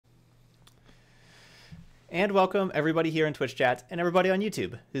And welcome everybody here in Twitch chat and everybody on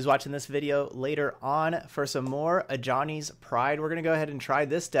YouTube who's watching this video later on for some more Ajani's Pride. We're going to go ahead and try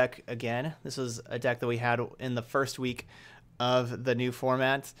this deck again. This was a deck that we had in the first week of the new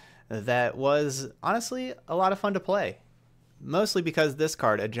format that was honestly a lot of fun to play. Mostly because this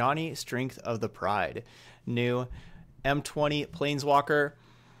card, Ajani, Strength of the Pride, new M20 Planeswalker.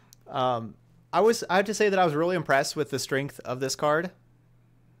 I have to say that I was really impressed with the strength of this card.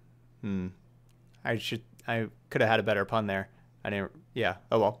 I could have had a better pun there. I didn't. Yeah.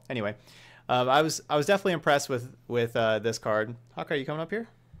 Oh well. Anyway, I was definitely impressed with this card. Hawk, are you coming up here?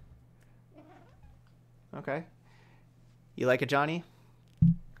 Okay. You like it, Johnny?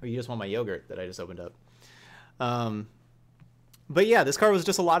 Or you just want my yogurt that I just opened up? But yeah, this card was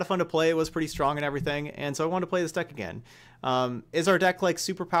just a lot of fun to play. It was pretty strong and everything, and so I wanted to play this deck again. Is our deck like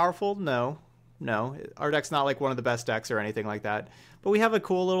super powerful? No. Our deck's not like one of the best decks or anything like that. But we have a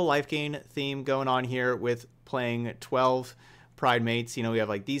cool little life gain theme going on here with playing 12 Pride Mates. You know, we have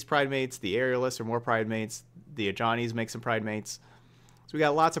like these Pride Mates, the Aerialists are more Pride Mates, the Ajanis make some Pride Mates. So we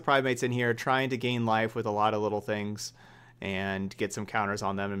got lots of Pride Mates in here trying to gain life with a lot of little things and get some counters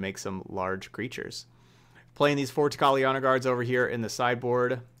on them and make some large creatures. Playing these 4 Tikali Honor Guards over here in the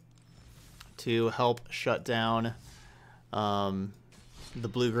sideboard to help shut down the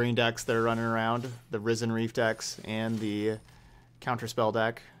blue-green decks that are running around, the Risen Reef decks, and the Counterspell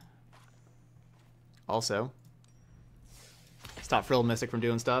deck. Also, stop Frilled Mystic from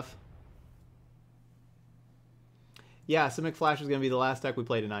doing stuff. Yeah, Simic Flash is going to be the last deck we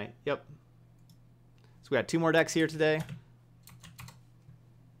play tonight. Yep. So we got 2 more decks here today.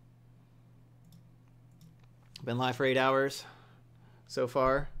 Been live for 8 hours so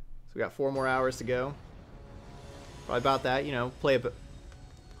far. So we got 4 more hours to go. Probably about that, you know, play a bit.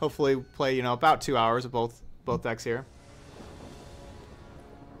 Hopefully play, you know, about 2 hours of both decks here.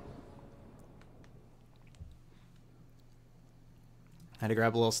 Had to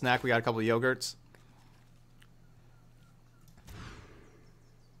grab a little snack. We got a couple of yogurts.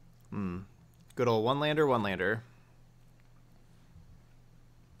 Good old one-lander.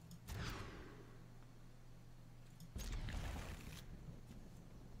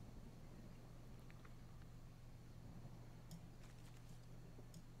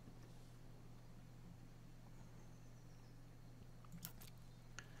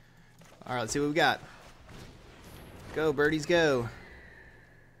 All right, let's see what we got. Go, birdies, go.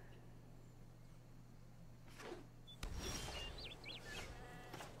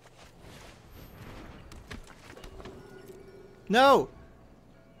 No!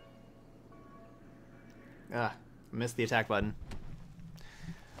 Missed the attack button.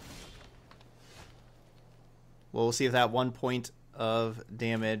 Well, we'll see if that 1 point of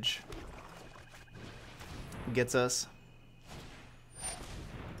damage gets us.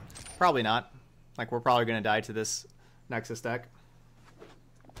 Probably not. Like, we're probably going to die to this Nexus deck.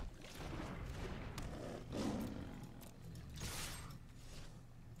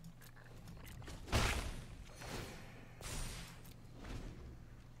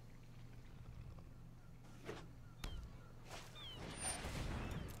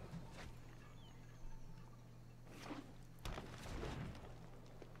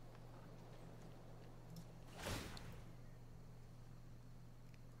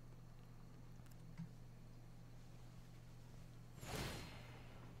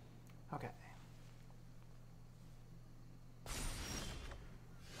 Okay.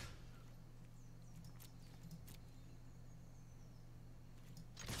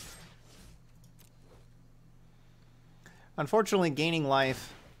 Unfortunately, gaining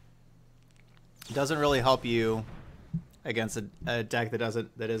life doesn't really help you against a deck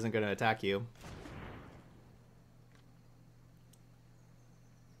that isn't going to attack you.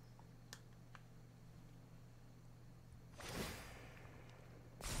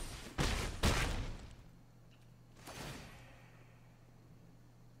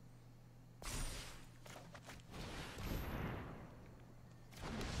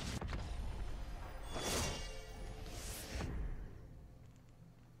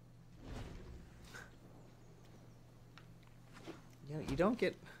 You don't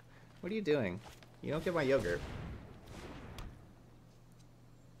get... What are you doing? You don't get my yogurt.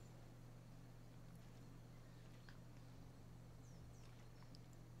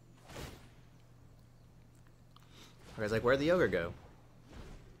 I was like, where'd the yogurt go?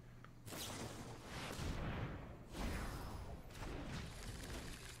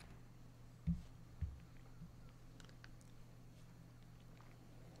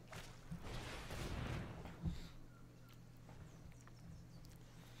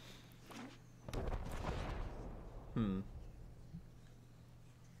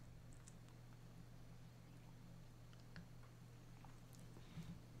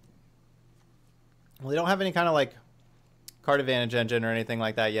 Well, they don't have any kind of like card advantage engine or anything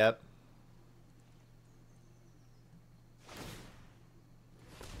like that yet.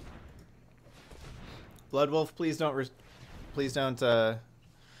 Bloodwolf, please don't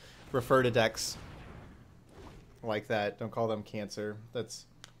refer to decks like that. Don't call them cancer. That's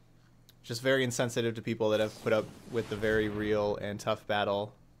just very insensitive to people that have put up with the very real and tough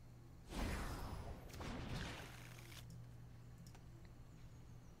battle.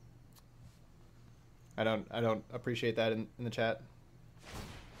 I don't appreciate that in the chat.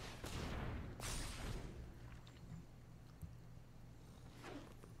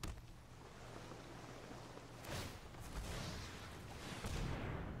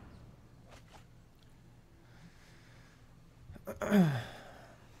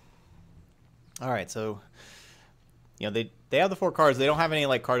 All right, so you know they have the 4 cards. They don't have any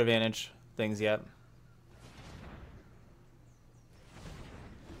like card advantage things yet.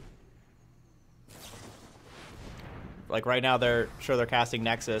 Like right now they're casting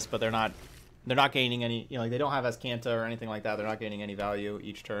Nexus, but they're not gaining any, you know, like they don't have Ascanta or anything like that. They're not gaining any value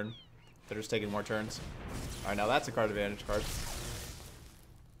each turn. They're just taking more turns. All right, now that's a card advantage card.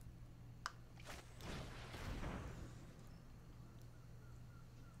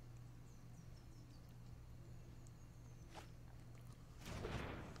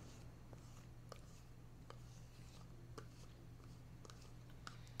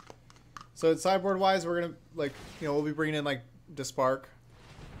 So sideboard wise, we're gonna like, you know, we'll be bringing in like Despark.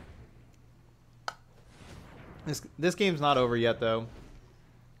 This game's not over yet though.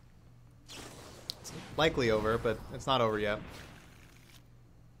 It's likely over, but it's not over yet.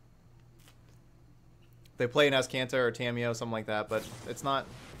 They play an Ascanta or Tamiyo, something like that, but it's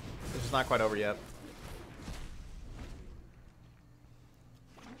just not quite over yet.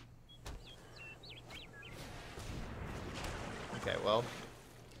 Okay, well.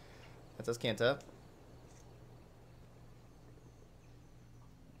 That's Ascanta.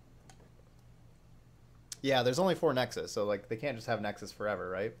 Yeah, there's only 4 Nexus, so like they can't just have Nexus forever,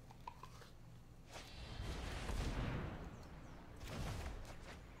 right?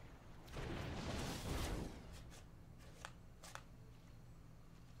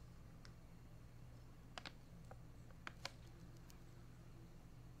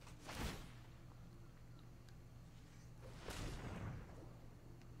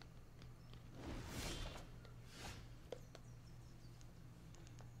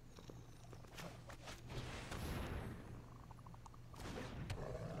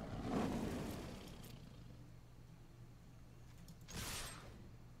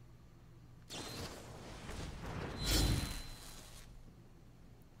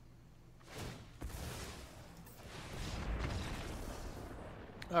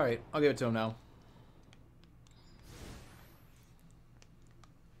 All right, I'll give it to him now.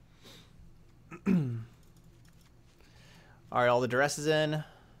 All right, all the duress is in.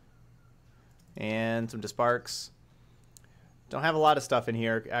 And some Desparks. Don't have a lot of stuff in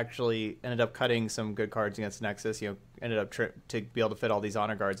here. Actually ended up cutting some good cards against Nexus. You know, ended up to be able to fit all these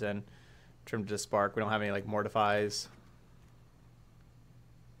honor guards in. Trimmed Despark. We don't have any like Mortifies.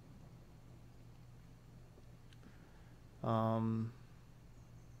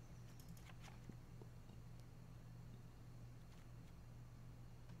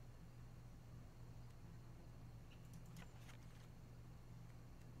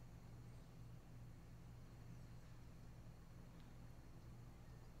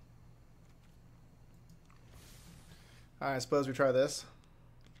 All right, I suppose we try this.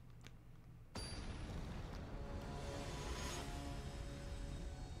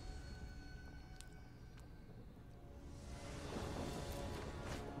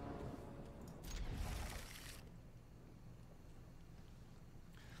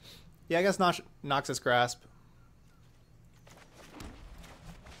 Yeah, I guess Noxus Grasp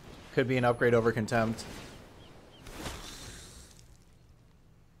could be an upgrade over Contempt.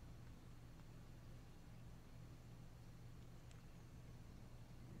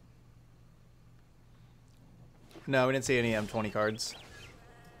 No, we didn't see any M20 cards.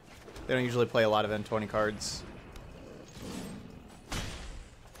 They don't usually play a lot of M20 cards.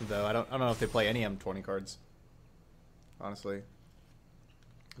 Though I don't know if they play any M20 cards. Honestly.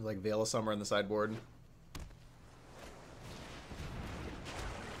 Like Veil of Summer in the sideboard.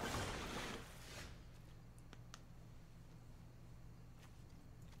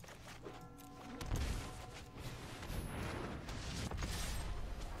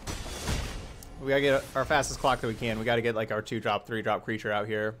 We gotta get our fastest clock that we can. We gotta get like our 2-drop, 3-drop creature out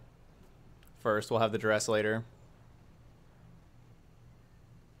here first. We'll have the duress later.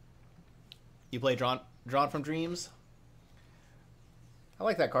 You play Drawn from Dreams? I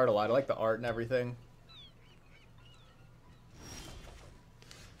like that card a lot. I like the art and everything.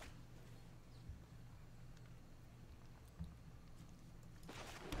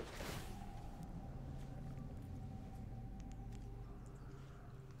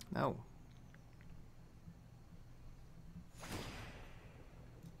 No.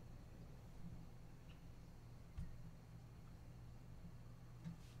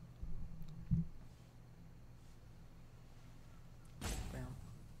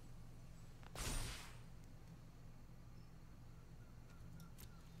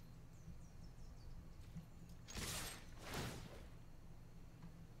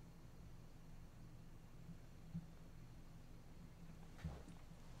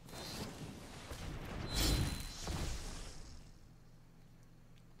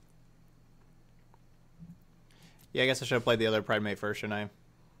 Yeah, I guess I should have played the other Primate first, shouldn't I?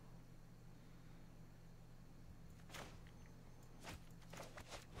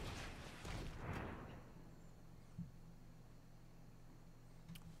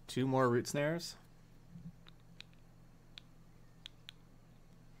 Two more root snares.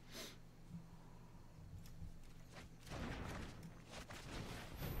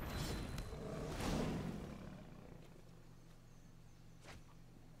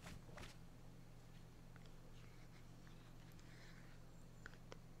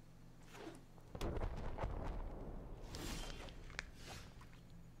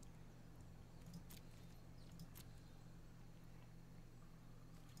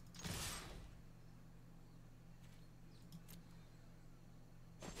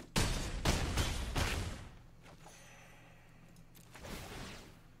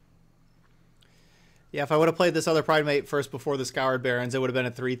 Yeah, if I would have played this other Primate first before the Scoured Barrens, it would have been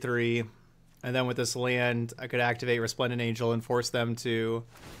a 3/3. And then with this land, I could activate Resplendent Angel and force them to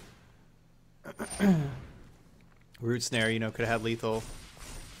Root Snare, you know, could have had lethal.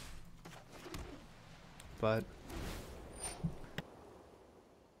 But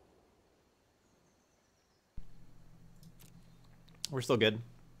we're still good.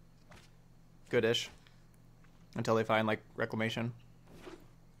 Good-ish. Until they find, like, Reclamation.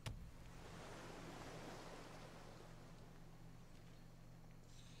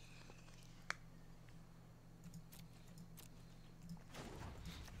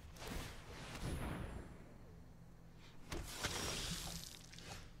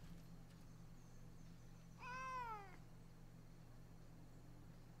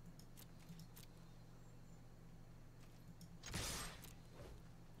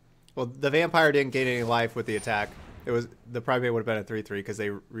 Well, the vampire didn't gain any life with the attack. It was the Primate would have been a 3/3 because they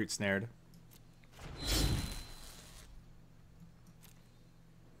root snared.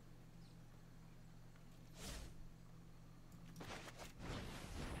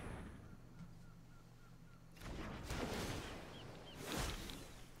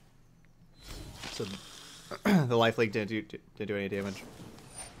 So the life leak didn't do any damage.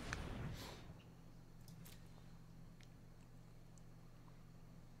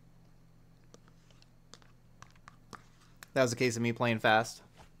 That was a case of me playing fast.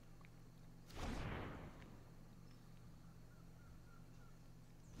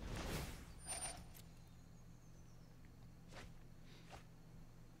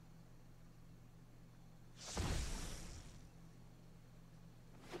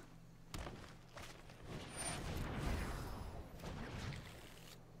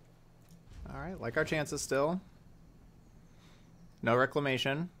 Alright, like our chances still. No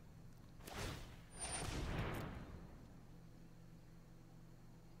Reclamation.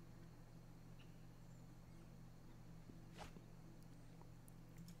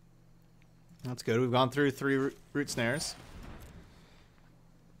 That's good. We've gone through 3 root snares.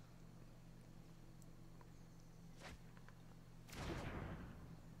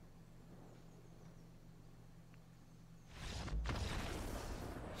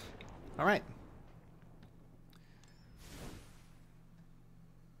 All right.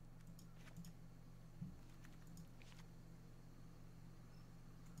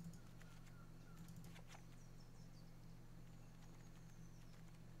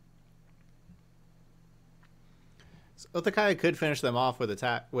 So Othakaya could finish them off with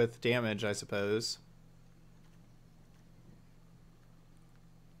attack with damage, I suppose.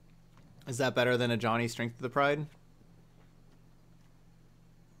 Is that better than Ajani Strength of the Pride?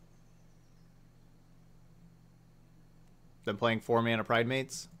 Than playing 4-mana Pride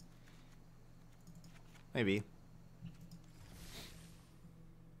Mates? Maybe.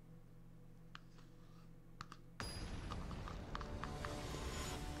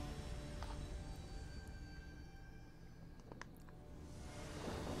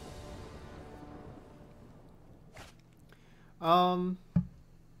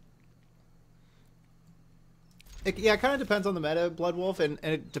 Yeah, it kind of depends on the meta, Blood Wolf, and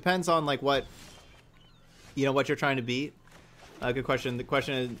it depends on like what what you're trying to beat. Good question. The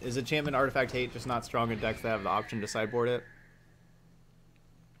question is enchantment artifact hate just not strong in decks that have the option to sideboard it?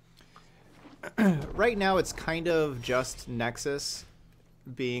 Right now it's kind of just Nexus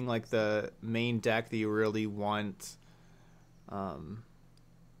being like the main deck that you really want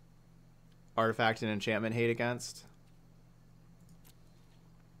Artifact and Enchantment hate against.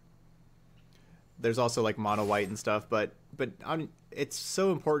 There's also like mono white and stuff, but it's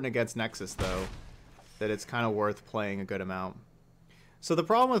so important against Nexus though that it's kind of worth playing a good amount. So the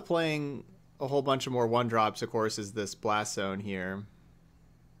problem with playing a whole bunch of more 1-drops, of course, is this Blast Zone here.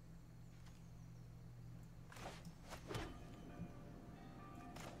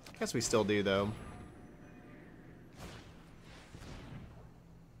 I guess we still do though.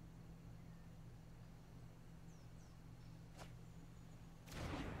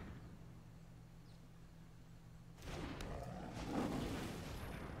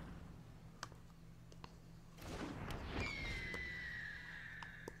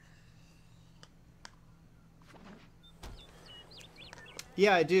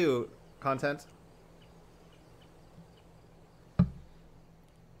 Yeah, I do. Content.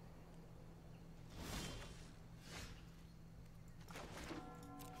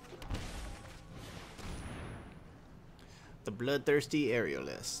 The Bloodthirsty area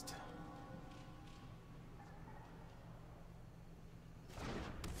list.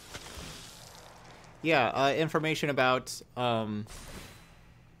 Yeah, information about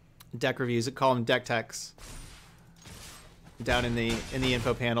deck reviews. Call them deck techs. Down in the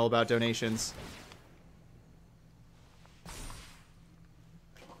info panel about donations.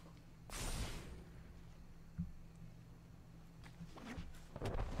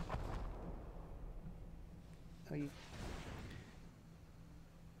 Oh, you...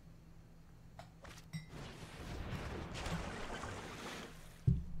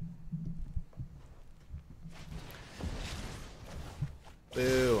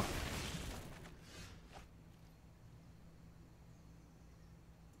 Boo.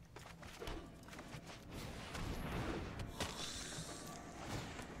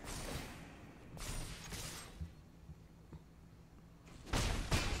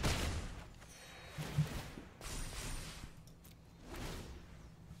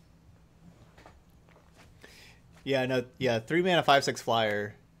 Yeah, no, yeah, 3 mana, 5/6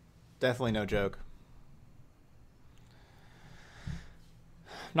 flyer. Definitely no joke.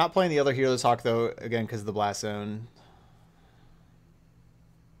 Not playing the other Hero's Hawk, though, again, because of the Blast Zone.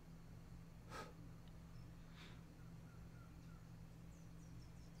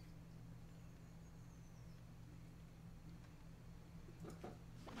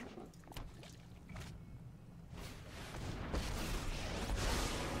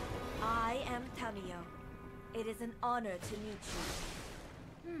 I am Tamio. It is an honor to meet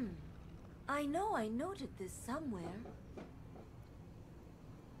you. I know I noted this somewhere.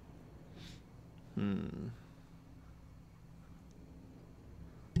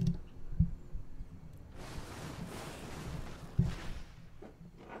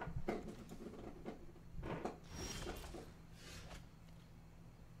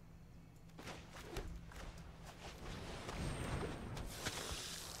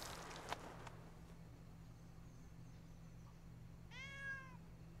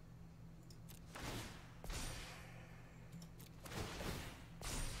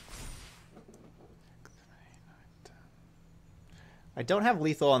 I don't have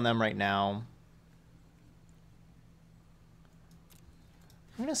lethal on them right now.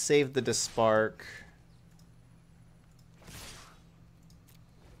 I'm going to save the Despark.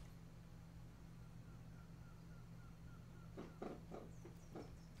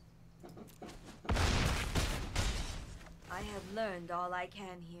 I have learned all I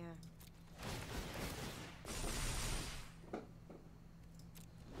can here.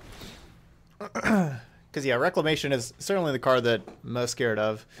 Because, yeah, Reclamation is certainly the card that I'm most scared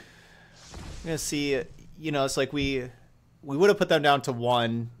of. I'm going to see, you know, it's like we would have put them down to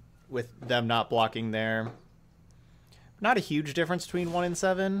 1 with them not blocking there. Not a huge difference between 1 and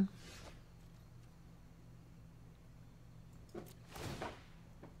 7.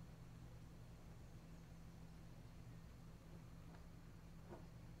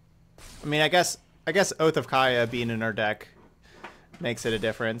 I mean, I guess Oath of Kaya being in our deck makes it a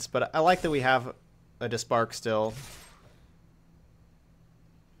difference, but I like that we have a Despark still.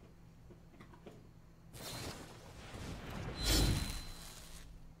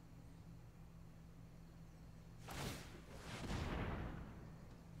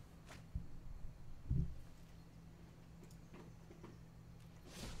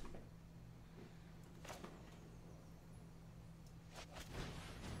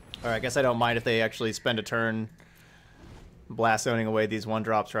 Alright, I guess I don't mind if they actually spend a turn blast zoning away these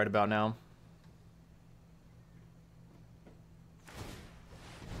 1-drops right about now.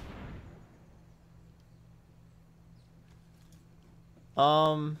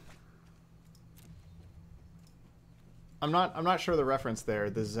 Um, I'm not sure the reference there.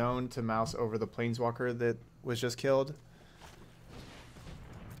 The zone to mouse over the planeswalker that was just killed.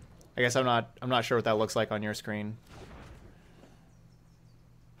 I guess I'm not sure what that looks like on your screen.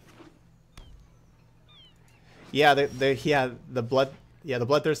 Yeah, the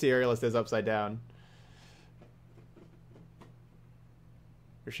Bloodthirsty Aerialist is upside down.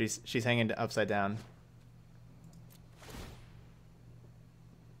 Or she's hanging upside down.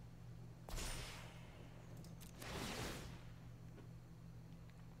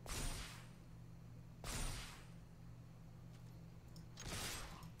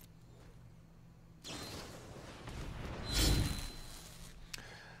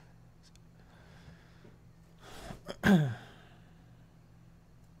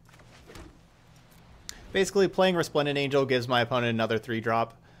 Basically, playing Resplendent Angel gives my opponent another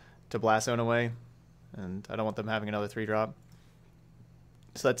 3-drop to Blast Zone away, and I don't want them having another 3-drop.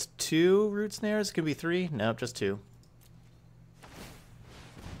 So that's 2 Root Snares. It could be 3. Nope, just 2.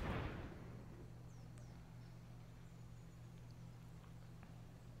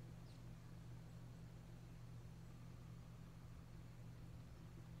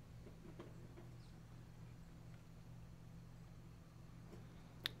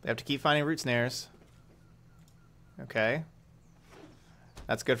 They have to keep finding Root Snares. Okay.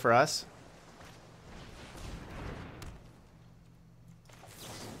 That's good for us.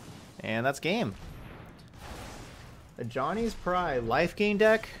 And that's game. Ajani's Pride life gain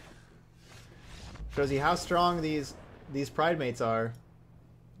deck shows you how strong these Pride mates are.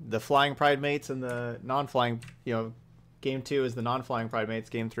 The flying Pride mates and the non-flying, you know, game 2 is the non-flying Pride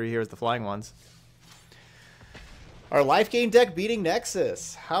mates, game 3 here is the flying ones. Our life gain deck beating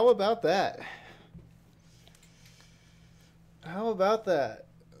Nexus. How about that? How about that?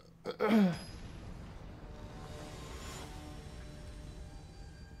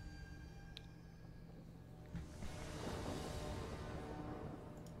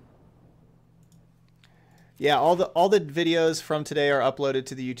 Yeah, all the videos from today are uploaded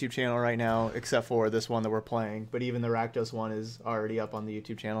to the YouTube channel right now, except for this one that we're playing. But even the Rakdos one is already up on the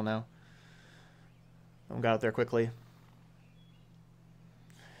YouTube channel now. Got it there quickly.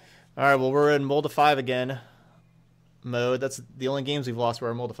 All right, well, we're in Mold of 5 again mode. That's the only games we've lost were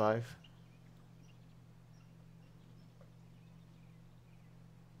our Mold of 5.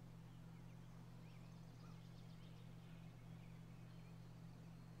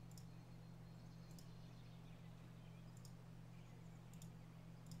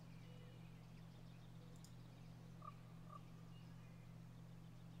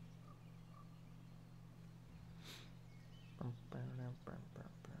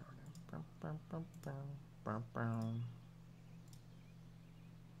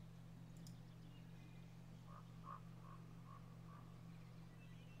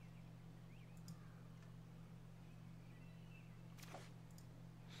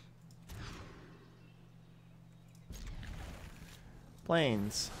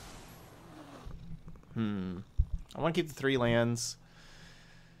 Planes. I want to keep the 3 lands.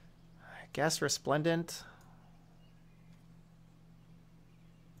 I guess Resplendent.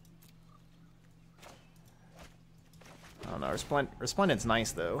 I don't know. Resplendent's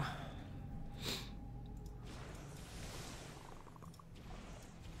nice, though.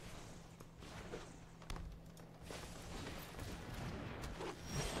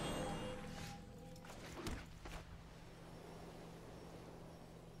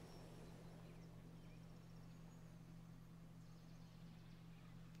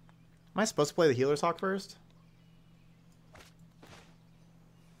 Am I supposed to play the Healer's Hawk first?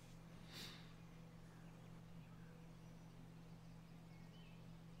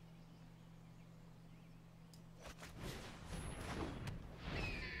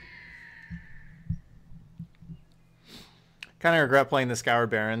 Kind of regret playing the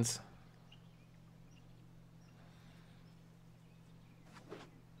Scoured Barrens.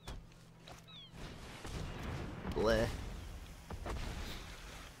 Bleh.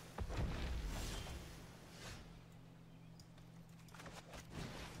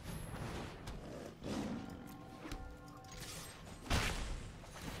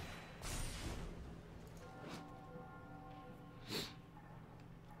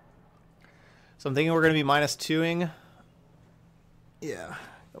 So I'm thinking we're going to be -2ing. Yeah,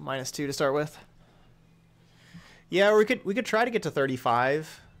 -2 to start with. Yeah, we could try to get to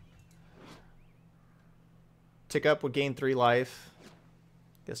 35. Tick up would gain 3 life.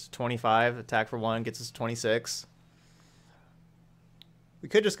 Gets to 25. Attack for 1 gets us to 26. We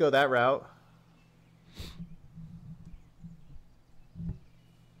could just go that route.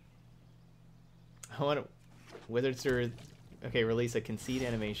 I want to Withered Spirit Okay, release a concede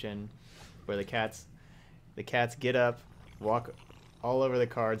animation where the cats get up, walk all over the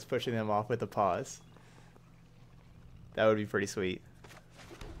cards, pushing them off with the paws. That would be pretty sweet.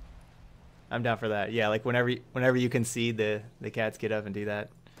 I'm down for that. Yeah, like whenever you concede, the cats get up and do that.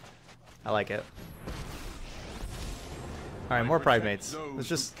 I like it. All right, more pride mates. Let's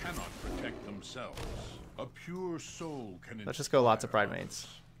just cannot protect themselves. A pure soul can let's just go lots of pride inspire mates.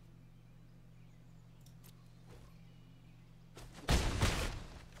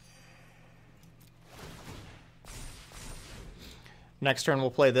 Next turn we'll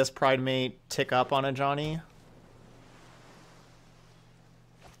play this pride mate, tick up on Ajani.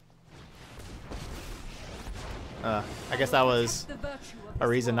 I guess that was a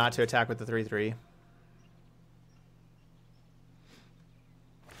reason not to attack with the 3/3.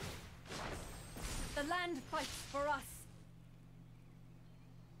 The land fights for us.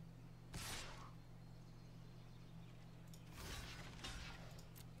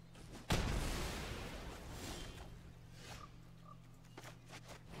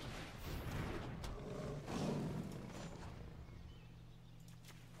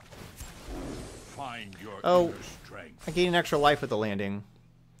 Find your Oh, inner strength. I gained an extra life with the landing.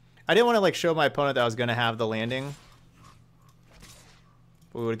 I didn't want to like show my opponent that I was going to have the landing.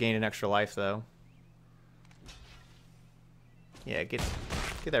 We would have gained an extra life though. Yeah, get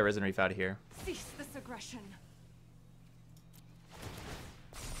that Risen Reef out of here. Cease this aggression.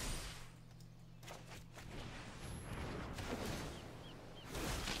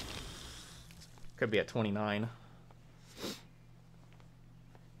 Could be at 29.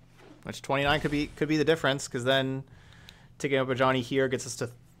 Which 29 could be the difference, because then taking up Ajani here gets us to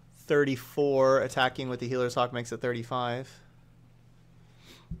 34. Attacking with the Healer's Hawk makes it 35.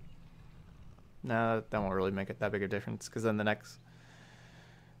 No, that won't really make it that big a difference, because then the next,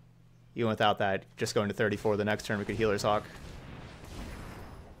 even without that, just going to 34 the next turn we could Healer's Hawk.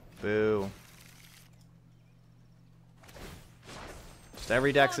 Boo. Just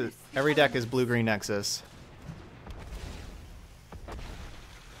every deck is blue-green Nexus.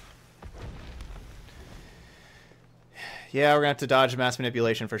 Yeah, we're gonna have to dodge mass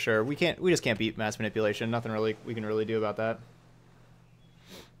manipulation for sure. We just can't beat mass manipulation. Nothing really we can really do about that.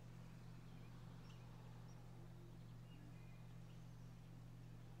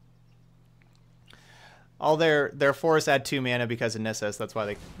 All their forests add 2 mana because of Nissus.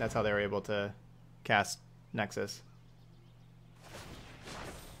 That's how they were able to cast Nexus.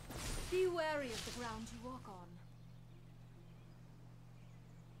 Be wary of the ground you walk on.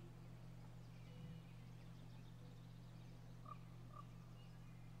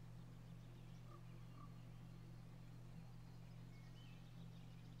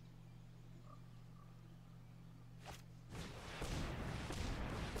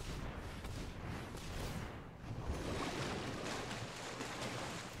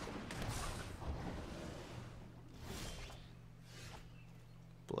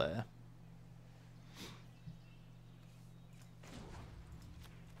 Blah.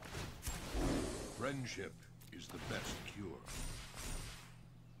 Friendship is the best cure.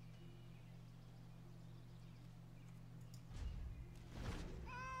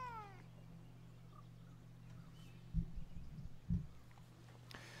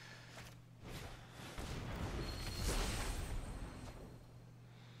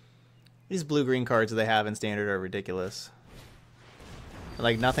 These blue-green cards that they have in Standard are ridiculous.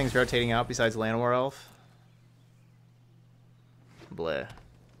 Like, nothing's rotating out besides Llanowar Elf. Bleh.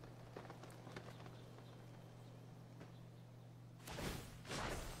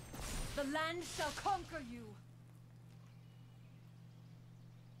 The land shall conquer you.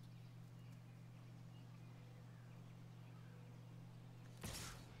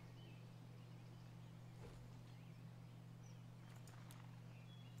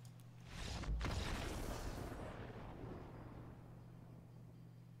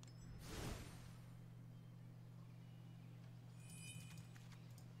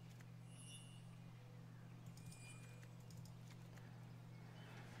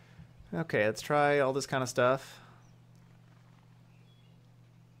 Okay, let's try all this kind of stuff.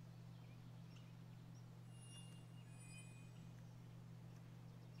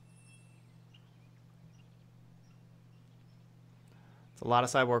 It's a lot of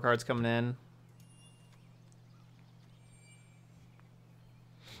sideboard cards coming in.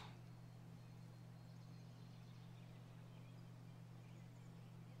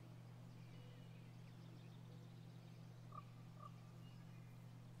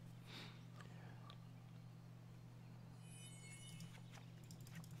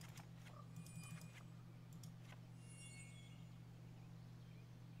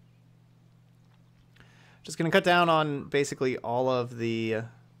 Just gonna cut down on basically all of the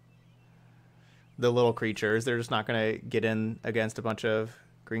little creatures. They're just not gonna get in against a bunch of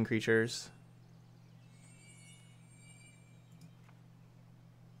green creatures.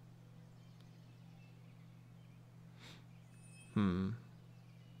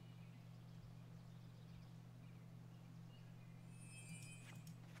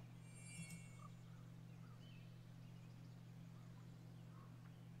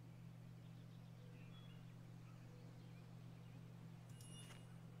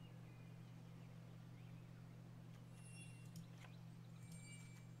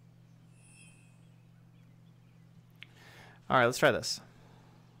 All right, let's try this.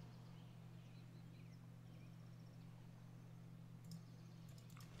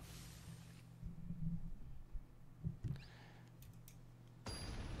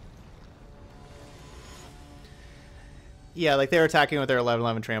 Yeah, like they were attacking with their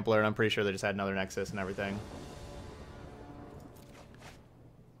 11/11 Trampler, and I'm pretty sure they just had another Nexus and everything.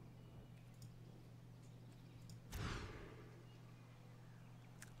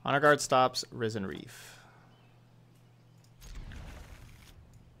 Honor Guard stops Risen Reef.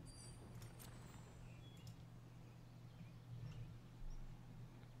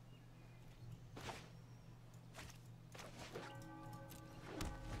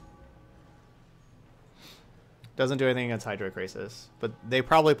 Doesn't do anything against Hydrocrisis, but they're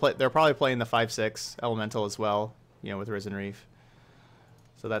probably playing the 5/6 Elemental as well, you know, with Risen Reef.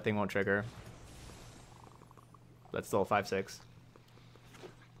 So that thing won't trigger. That's still a 5/6.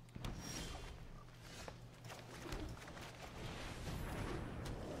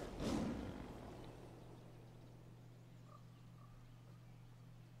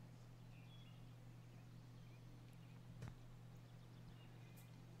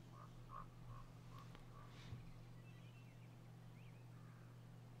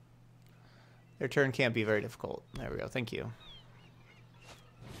 Their turn can't be very difficult. There we go. Thank you.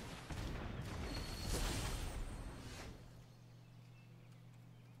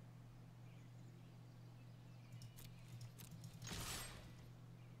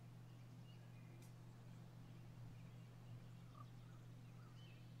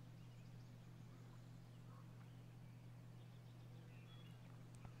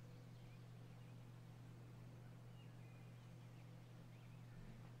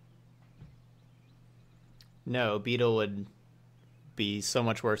 No, Beetle would be so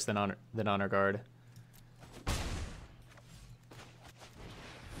much worse than Honor Guard.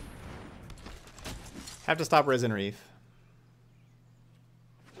 Have to stop Risen Reef.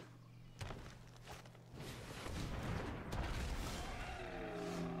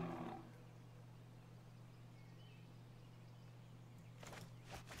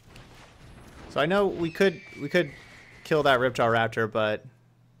 So I know we could kill that Ripjaw Raptor, but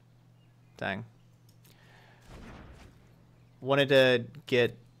dang. Wanted to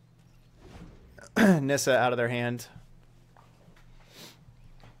get Nissa out of their hand.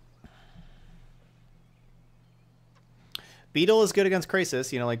 Beetle is good against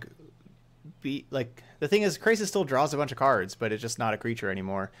Krasis, you know, like the thing is Krasis still draws a bunch of cards, but it's just not a creature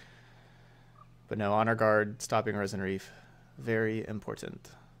anymore. But no, Honor Guard stopping Risen Reef. Very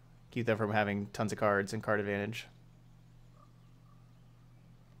important. Keep them from having tons of cards and card advantage.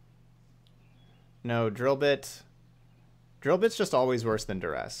 No, Drill Bit. Drill Bit's just always worse than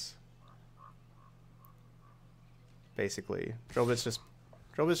Duress. Basically. Drill Bit's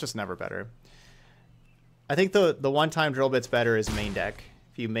just never better. I think the one time Drill Bit's better is main deck.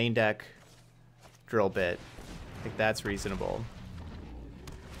 If you main deck Drill Bit, I think that's reasonable.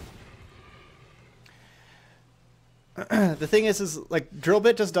 The thing is like Drill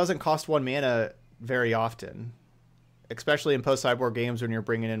Bit just doesn't cost 1 mana very often. Especially in post-sideboard games when you're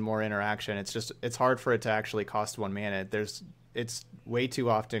bringing in more interaction, it's hard for it to actually cost 1 mana. It's way too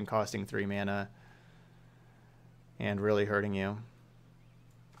often costing 3 mana and really hurting you.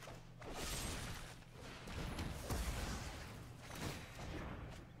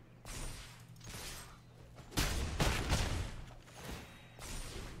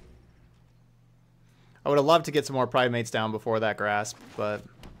 I would have loved to get some more Primates down before that grasp, but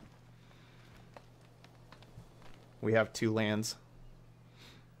we have 2 lands.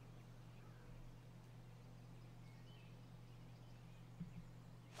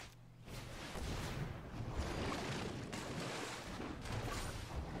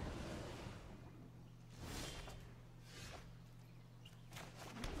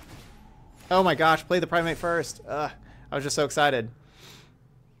 Oh my gosh, play the Primate first. I was just so excited.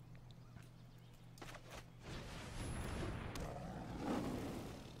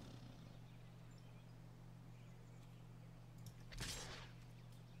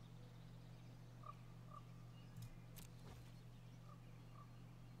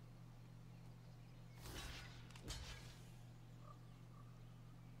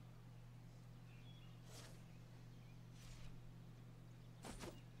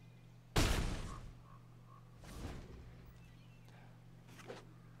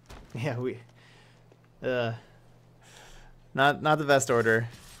 Yeah, not the best order.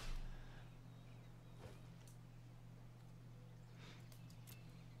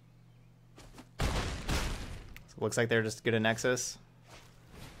 So it looks like they're just good at Nexus.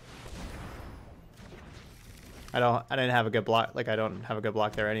 I didn't have a good block. Like, I don't have a good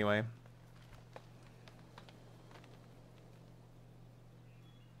block there anyway.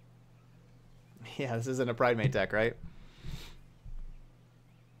 Yeah, this isn't a Pridemate deck, right?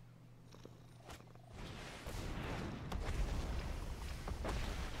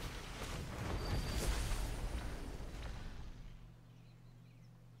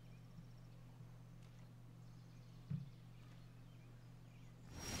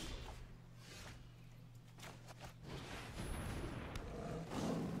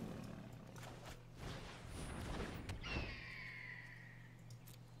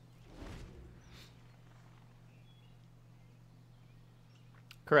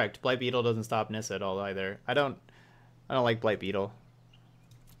 Correct. Blight Beetle doesn't stop Nissa at all either. I don't like Blight Beetle.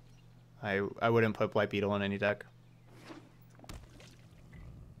 I wouldn't put Blight Beetle in any deck.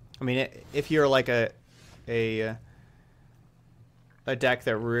 I mean, if you're like a deck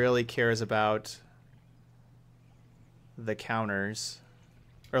that really cares about the counters,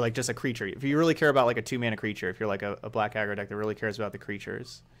 or like just a creature. If you really care about like a 2-mana creature, if you're like a black aggro deck that really cares about the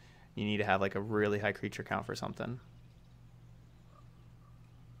creatures, you need to have like a really high creature count for something.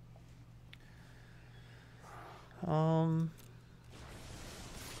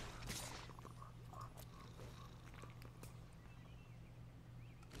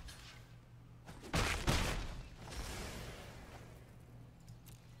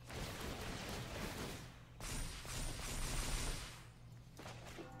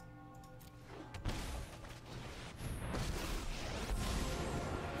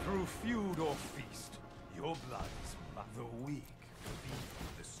 Through feud or feast, your blood is the weak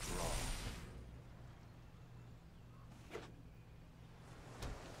feed the strong.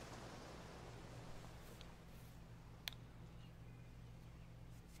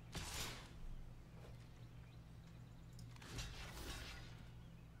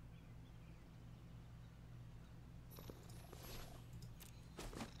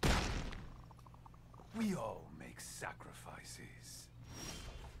 We all make sacrifices.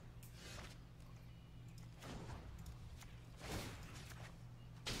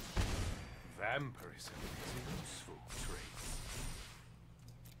 Vampirism is a useful trait.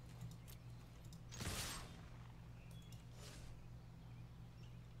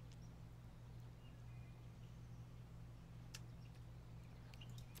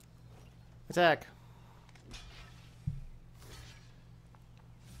 Attack.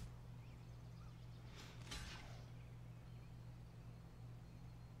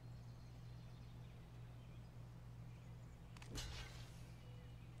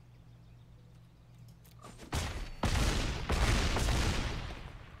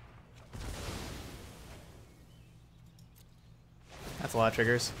 That's a lot of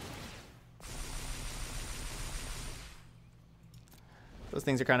triggers. Those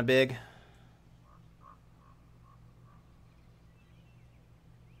things are kind of big.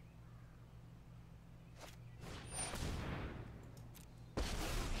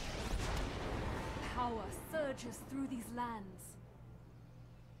 Power surges through these lands.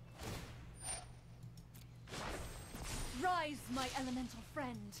 Rise, my elemental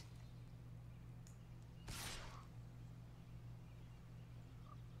friend.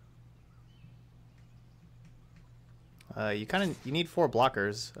 You need 4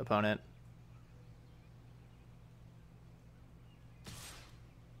 blockers, opponent. Do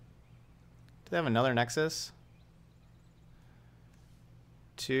they have another Nexus?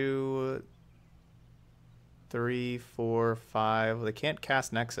 2, 3, 4, 5. They can't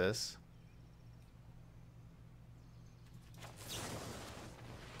cast Nexus.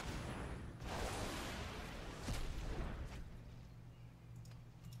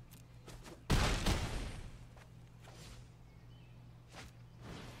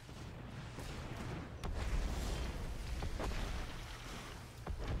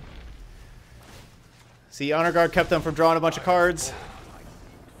 See, Honor Guard kept them from drawing a bunch of cards.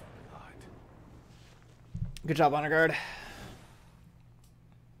 Good job, Honor Guard.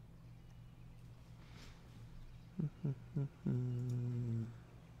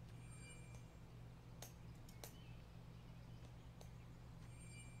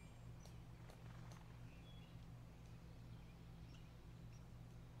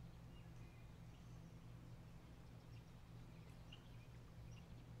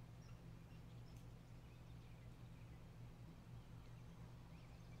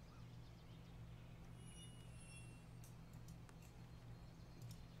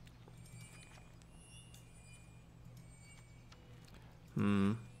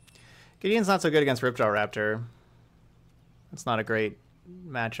 Gideon's not so good against Ripjaw Raptor. It's not a great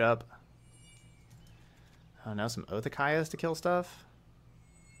matchup. Oh no, some Othakayas to kill stuff?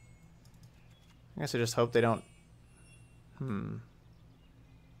 I guess I just hope they don't...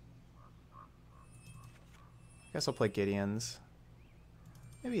 Guess I'll play Gideons.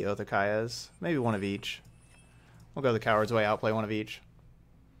 Maybe Othakayas. Maybe one of each. We'll go the coward's way out, play one of each.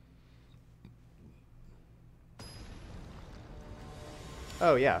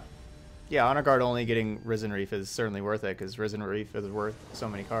 Oh, yeah. Yeah, Honor Guard only getting Risen Reef is certainly worth it, because Risen Reef is worth so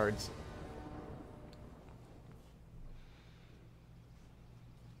many cards.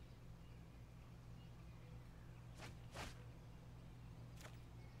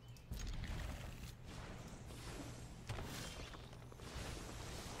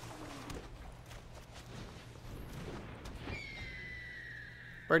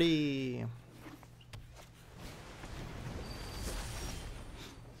 Birdie!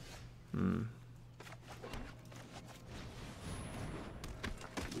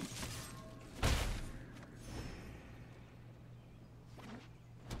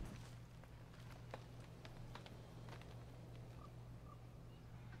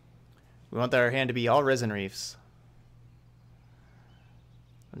 We want our hand to be all Risen Reefs.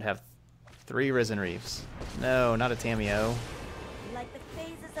 And have 3 Risen Reefs. No, not a Tameo. Like the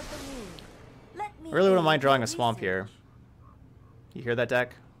phases of the moon. Let me I really wouldn't mind drawing a research. swamp here. You hear that,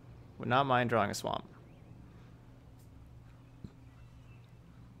 deck? Would not mind drawing a swamp.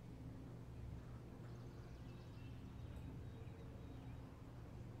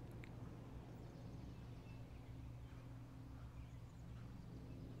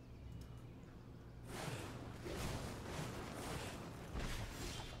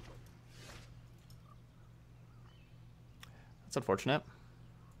 That's unfortunate.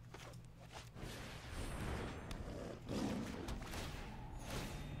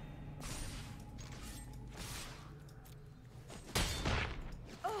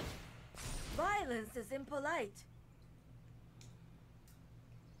 Oh, violence is impolite.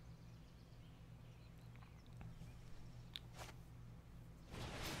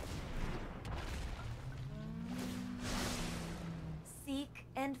 Seek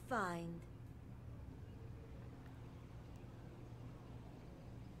and find.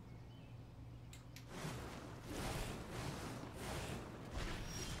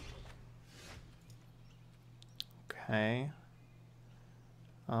 Okay.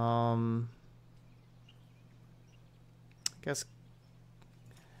 Guess,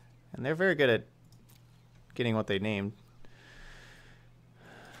 and they're very good at getting what they named.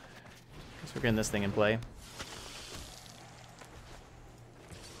 Guess we're getting this thing in play.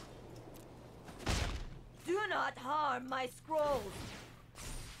 Do not harm my scrolls.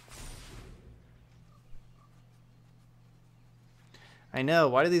 I know.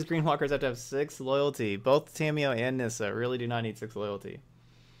 Why do these green walkers have to have 6 loyalty? Both Tameo and Nissa really do not need 6 loyalty.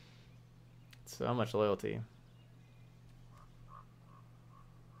 So much loyalty.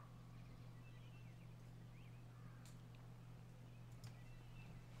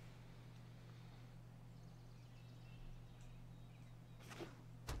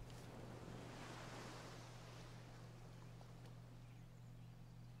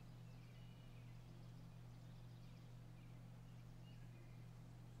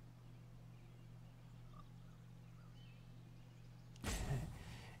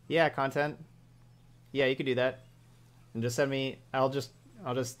 Yeah, content. Yeah, you could do that. And just send me, I'll just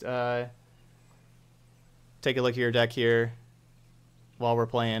take a look at your deck here while we're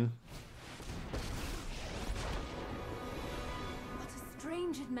playing. What a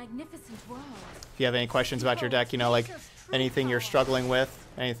strange and magnificent world. If you have any questions about your deck, you know, like anything you're struggling with,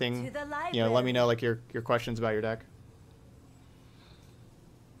 anything, you know, let me know, like your questions about your deck.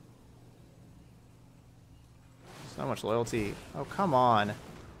 So much loyalty. Oh, come on.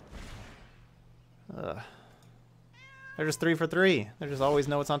 Ugh. They're just 3 for 3. They just always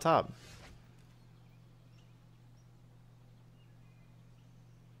know what's on top.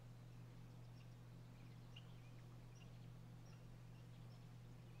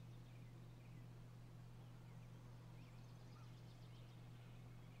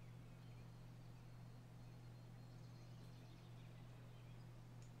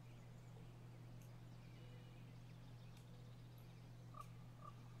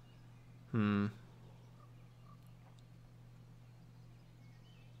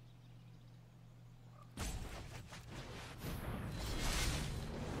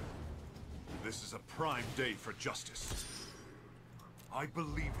 This is a prime day for justice. I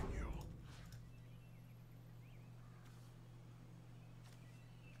believe in you.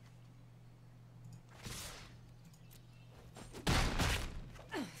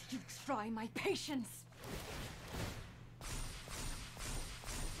 try my patience.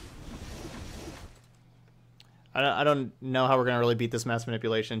 I don't know how we're gonna really beat this mass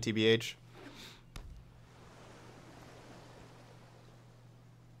manipulation, TBH.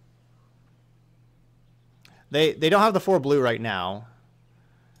 They don't have the 4 blue right now.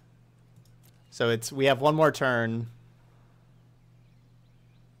 So we have one more turn.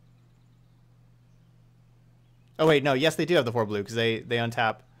 Oh wait, no, yes they do have the 4 blue because they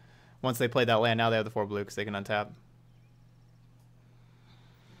untap. Once they play that land, now they have the 4 blue because they can untap.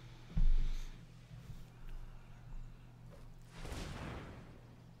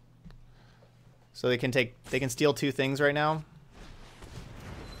 So they can steal 2 things right now.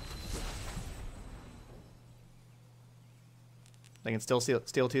 They can still steal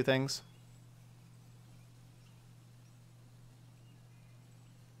 2 things.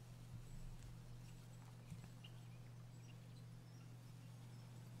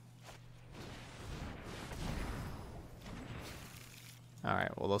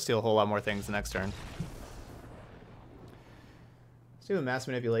 Alright, well they'll steal a whole lot more things the next turn. Let's do a mass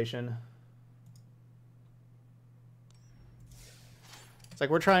manipulation. It's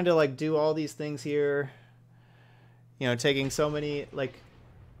like we're trying to like do all these things here. You know, taking so many like,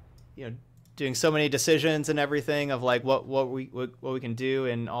 you know, doing so many decisions and everything of like what we can do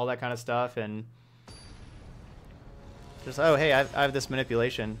and all that kind of stuff, and just, oh hey, I have this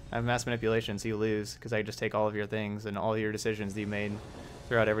manipulation, I have mass manipulation, so you lose because I just take all of your things, and all your decisions that you made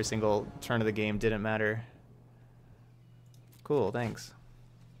throughout every single turn of the game didn't matter. Cool, thanks.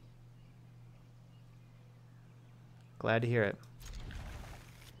 Glad to hear it.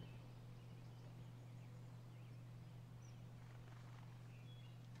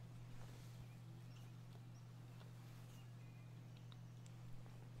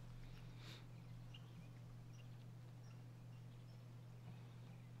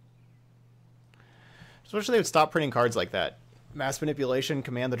 So wish they would stop printing cards like that. Mass manipulation,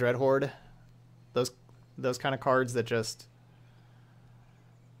 command the Dread Horde. Those kind of cards that just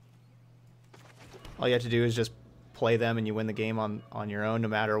all you have to do is just play them and you win the game on your own, no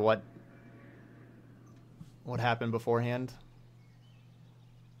matter what happened beforehand.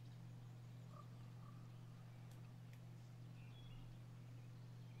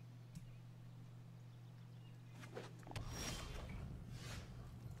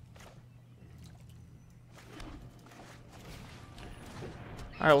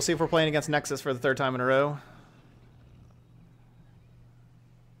 Alright, we'll see if we're playing against Nexus for the 3rd time in a row.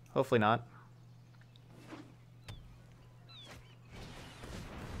 Hopefully not.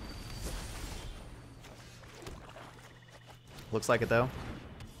 Looks like it though.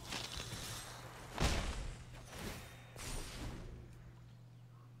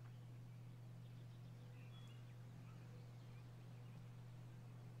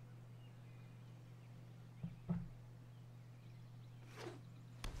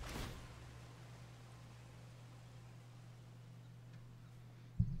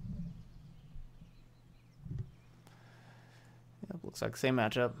 Looks like same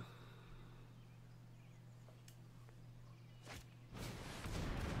matchup.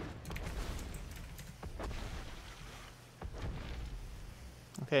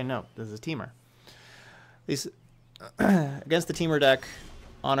 Okay, no, this is a teamer. These against the teamer deck,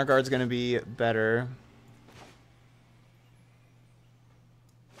 Honor Guard's going to be better.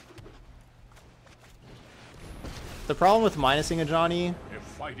 The problem with minusing Ajani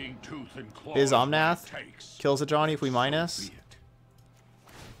is Omnath kills Ajani if we minus.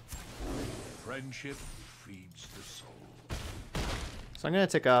 Friendship feeds the soul. So I'm going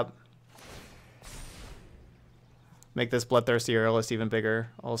to tick up. Make this Bloodthirsty list even bigger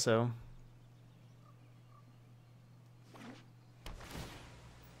also.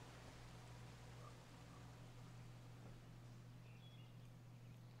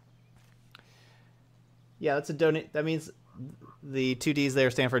 Yeah, that's a donate. That means the 2Ds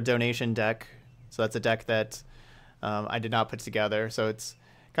there stand for donation deck. So that's a deck that I did not put together. So it's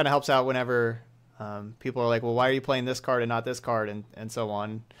kind of helps out whenever people are like, well, why are you playing this card and not this card, and so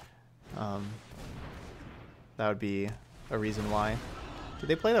on. That would be a reason why. Did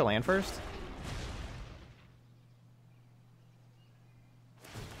they play their land first?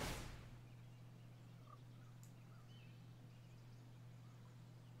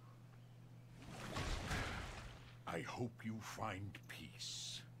 I hope you find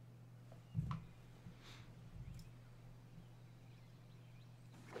peace.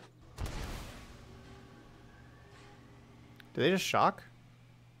 Did they just shock?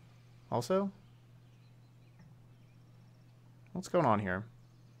 Also? What's going on here?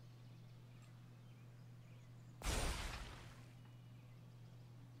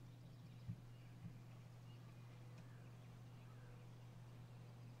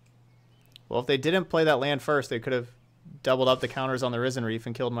 Well, if they didn't play that land first, they could have doubled up the counters on the Risen Reef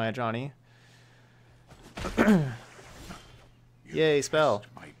and killed my Ajani. Yay, spell.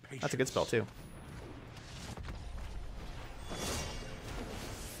 That's a good spell, too.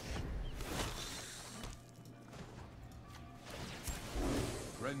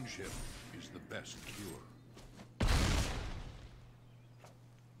 Friendship is the best cure.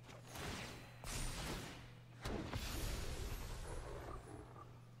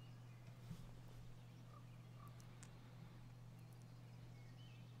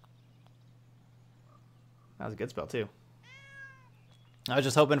 That was a good spell, too. I was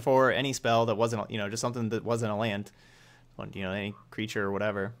just hoping for any spell that wasn't, you know, just something that wasn't a land. You know, any creature or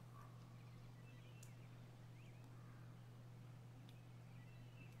whatever.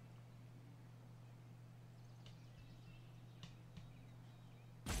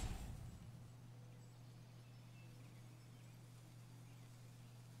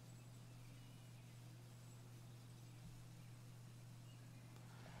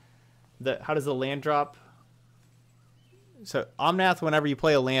 How does the land drop? So Omnath, whenever you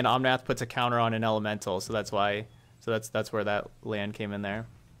play a land, Omnath puts a counter on an elemental, so that's why. So that's where that land came in there.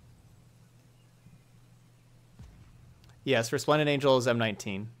 Yes, for Splendid Angel is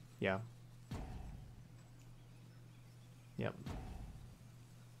M19. Yeah. Yep.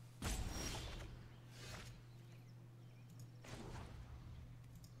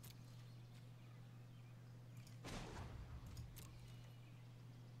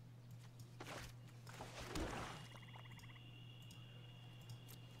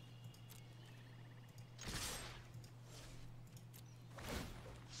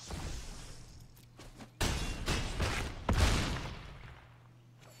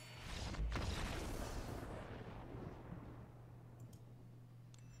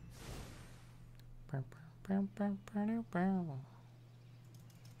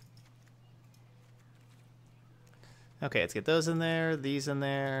 Okay, let's get those in there, these in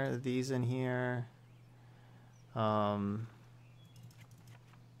there, these in here. Gonna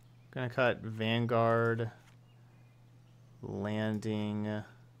cut Vanguard, Landing,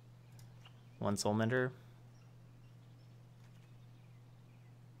 1 Soulmender.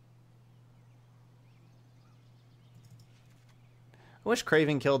 I wish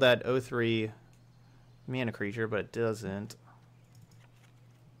Craven killed that 0/3 mana creature, but it doesn't.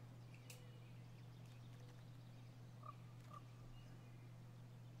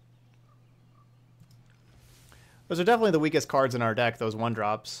 Those are definitely the weakest cards in our deck, those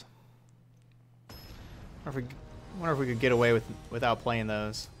 1-drops. Wonder if we could get away without playing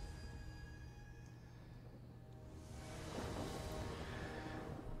those.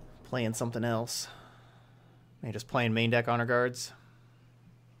 Playing something else. Maybe just playing main deck Honor Guards.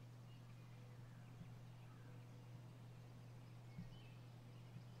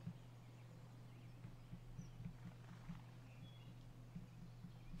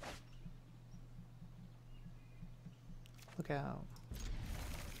 Look out.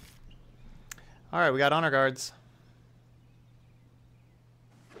 Alright, we got Honor Guards.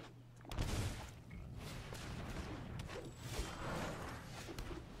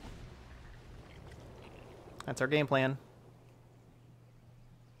 That's our game plan.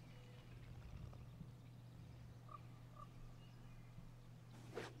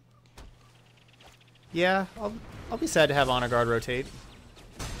 Yeah, I'll be sad to have Honor Guard rotate.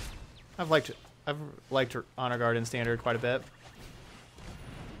 I've liked Honor Guard in Standard quite a bit.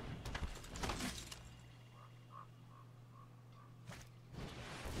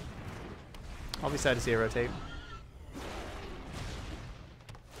 I'll be sad to see it rotate.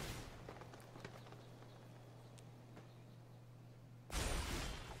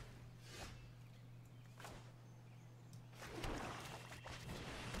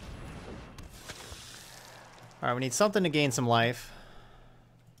 Alright, we need something to gain some life.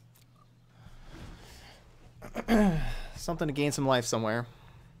 Something to gain some life somewhere.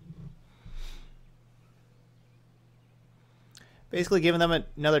 Basically giving them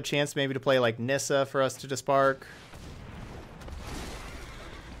another chance maybe to play like Nissa for us to dispark.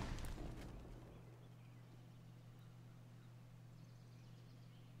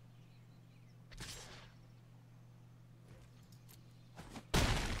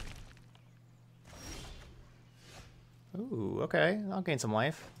 Ooh, okay. I'll gain some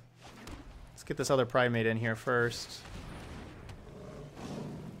life. Let's get this other Primate in here first.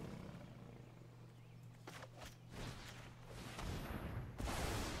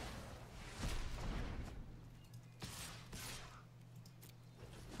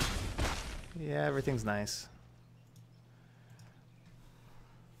 Yeah, everything's nice.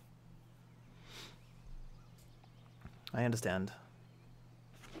 I understand.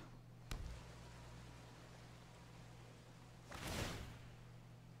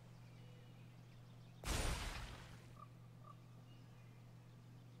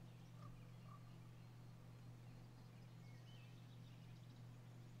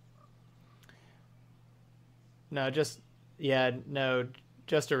 No, just yeah, no,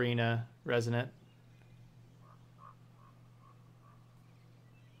 just Arena Resonant.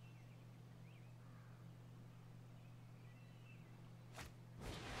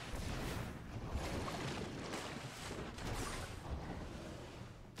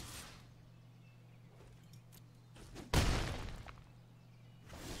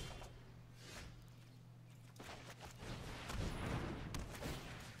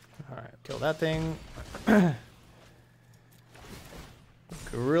 Alright, kill that thing. Could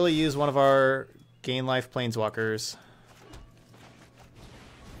really use one of our gain life planeswalkers.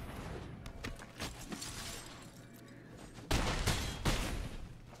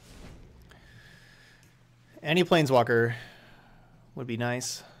 Any planeswalker would be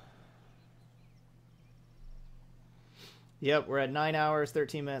nice. Yep, we're at 9 hours,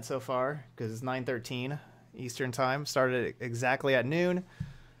 13 minutes so far, because it's 9:13 Eastern time. Started exactly at noon.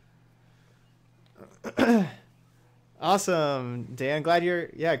 Awesome, Dan. Glad you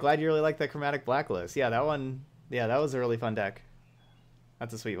really like the Chromatic Blacklist. Yeah, that one. Yeah, that was a really fun deck.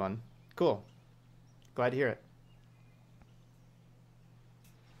 That's a sweet one. Cool. Glad to hear it.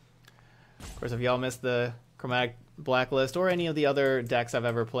 Of course, if y'all missed the Chromatic Blacklist or any of the other decks I've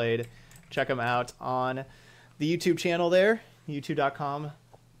ever played, check them out on the YouTube channel there,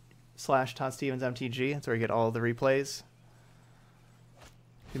 youtube.com/ToddStevensMTG. That's where you get all the replays.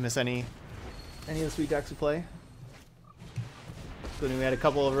 If you miss any of the sweet decks we play. Including we had a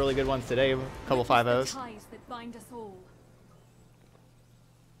couple of really good ones today, a couple 5-0s. Ties that bind us all.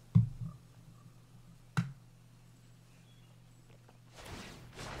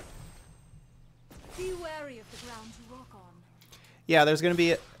 Be wary of the ground you walk on. Yeah, there's going to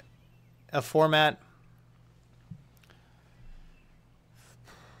be a format.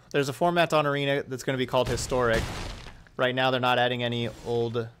 There's a format on Arena that's going to be called Historic. Right now, they're not adding any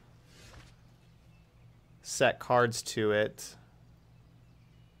old set cards to it.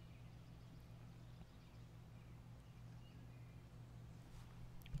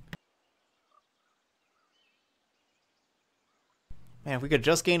 Man, if we could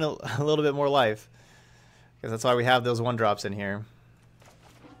just gain a little bit more life. Because that's why we have those 1-drops in here.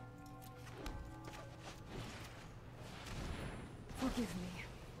 Forgive me.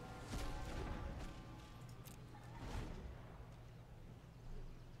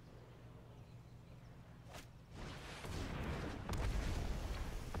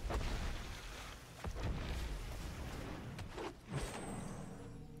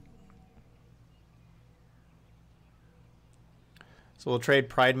 So we'll trade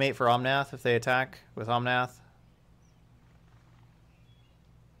Pridemate for Omnath if they attack with Omnath.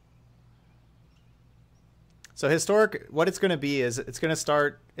 So Historic, what it's going to be is it's going to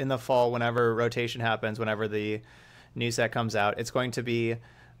start in the fall whenever rotation happens, whenever the new set comes out. It's going to be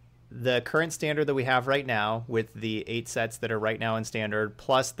the current standard that we have right now with the 8 sets that are right now in standard,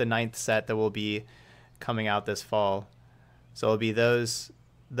 plus the 9th set that will be coming out this fall. So it'll be those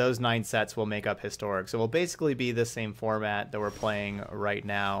 9 sets will make up Historic. So we'll basically be the same format that we're playing right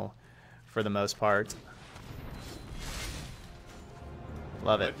now for the most part.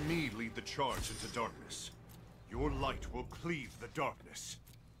 Love it. Let me lead the charge into darkness. Your light will cleave the darkness.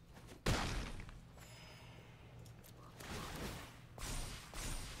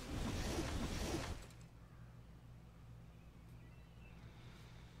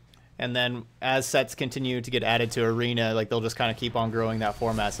 And then as sets continue to get added to Arena, like they'll just kind of keep on growing that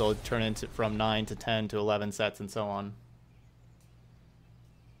format. So it'll turn into from 9 to 10 to 11 sets and so on.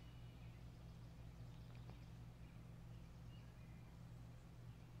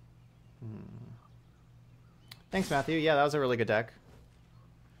 Thanks, Matthew. Yeah, that was a really good deck.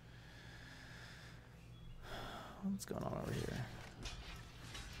 What's going on over here?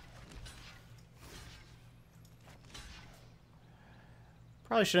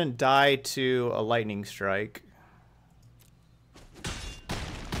 Probably shouldn't die to a lightning strike.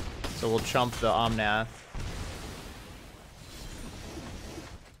 So we'll chump the Omnath.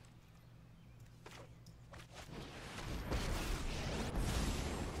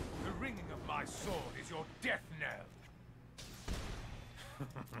 The ringing of my sword is your death knell.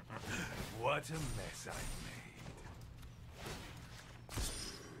 What a mess I've made.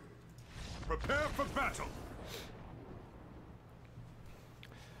 Prepare for battle.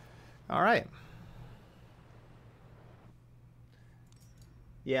 All right.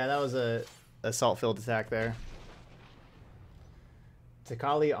 Yeah, that was a assault-filled attack there.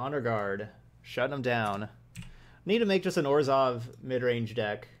 Takali Honor Guard, shutting him down. Need to make just an Orzhov mid-range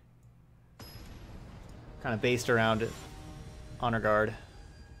deck, kind of based around Honor Guard.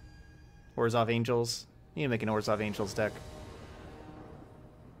 Orzhov Angels. Need to make an Orzhov Angels deck.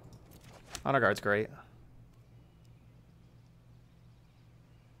 Honor Guard's great.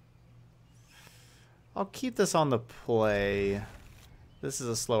 I'll keep this on the play. This is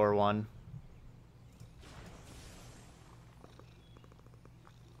a slower one.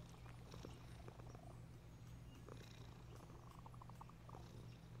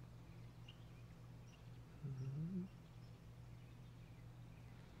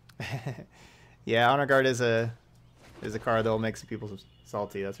 Yeah, Honor Guard is a card that will make some people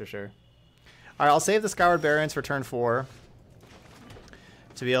salty, that's for sure. Alright, I'll save the Scoured Barrens for turn 4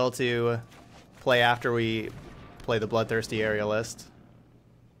 to be able to play after we play the Bloodthirsty area list.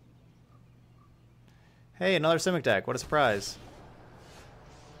 Hey, another Simic deck. What a surprise.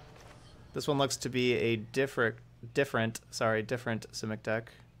 This one looks to be a different Simic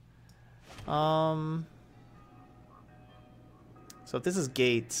deck. So if this is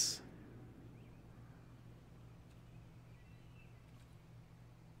Gates...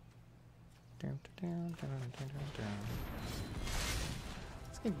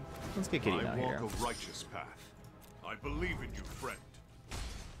 Let's get Kitty down here. I walk a righteous path. I believe in you, friend.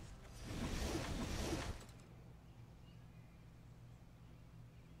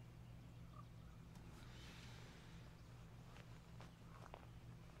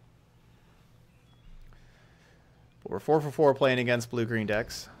 But we're 4 for 4 playing against blue-green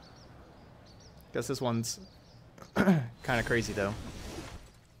decks. Guess this one's kind of crazy though.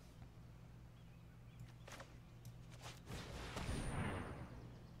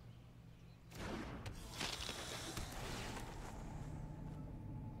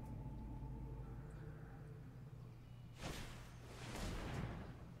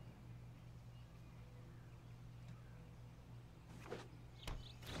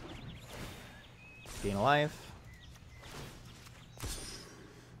 Gain a life.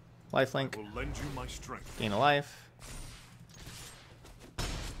 Lifelink. I will lend you my strength. Gain a life.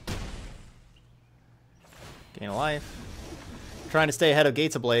 Gain a life. Trying to stay ahead of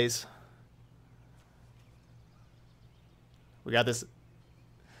Gates Ablaze. We got this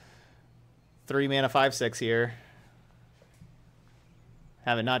 3 mana 5/6 here.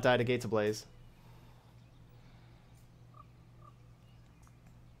 Haven't not died to Gates Ablaze.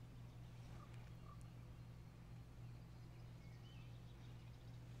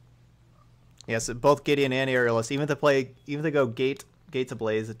 Yes, both Gideon and Aerialist. Even to go Gates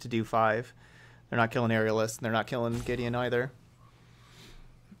Ablaze to do 5, they're not killing Aerialist, and they're not killing Gideon either.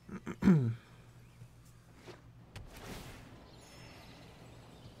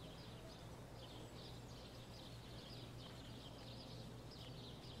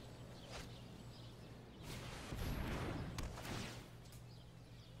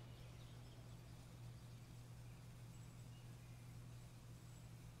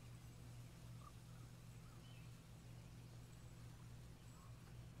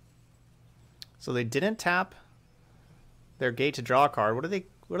 So they didn't tap their gate to draw a card. What are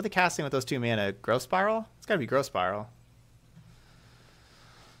they casting with those 2 mana? Growth Spiral? It's gotta be Growth Spiral.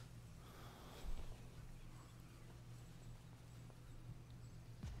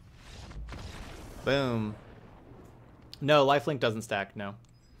 Boom. No, lifelink doesn't stack, no.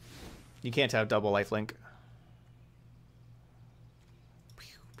 You can't have double lifelink.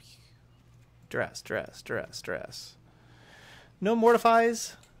 Dress, dress, dress, dress. No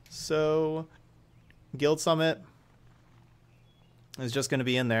Mortifies, so Guild Summit is just going to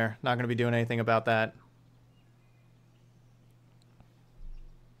be in there. Not going to be doing anything about that.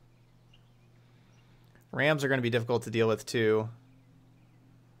 Rams are going to be difficult to deal with too.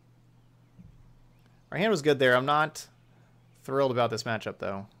 Our hand was good there. I'm not thrilled about this matchup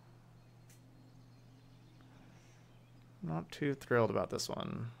though. Not too thrilled about this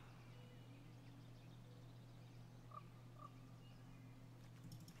one.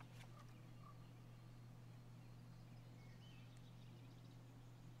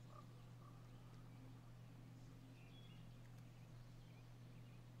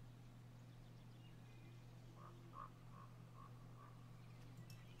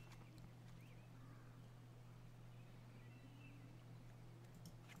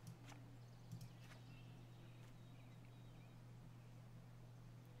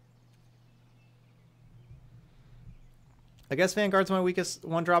 I guess Vanguard's my weakest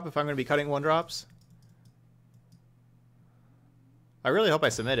 1-drop if I'm going to be cutting 1-drops. I really hope I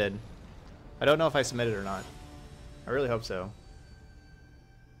submitted. I don't know if I submitted or not. I really hope so.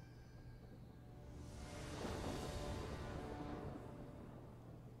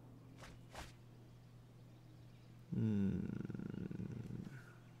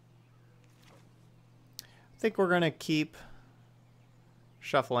 I think we're going to keep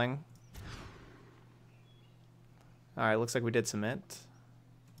shuffling. Alright, looks like we did submit.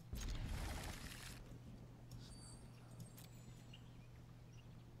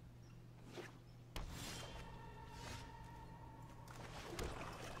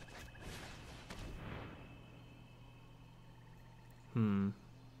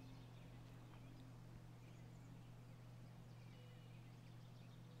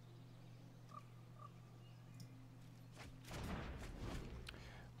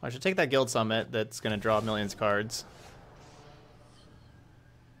 I should take that guild summit that's going to draw millions of cards.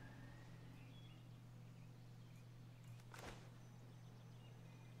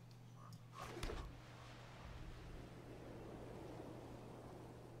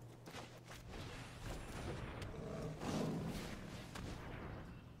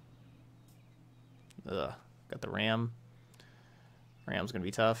 Ugh, got the Ram. Ram's going to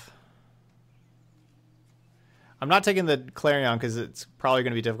be tough. I'm not taking the Clarion because it's probably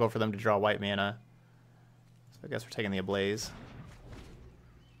going to be difficult for them to draw white mana. So I guess we're taking the Ablaze.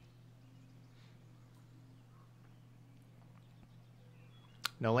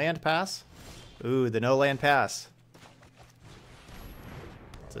 No land pass? Ooh, the no land pass.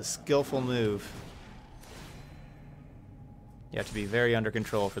 It's a skillful move. You have to be very under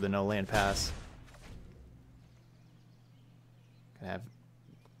control for the no land pass. Gonna have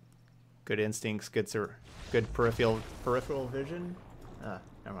good instincts, good peripheral vision.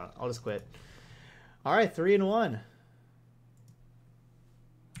 Never mind. I'll just quit. All right, 3-1.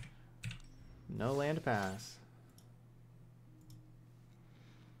 No land pass.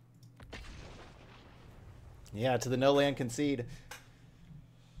 Yeah, to the no land concede.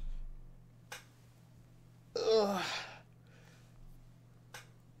 Ugh.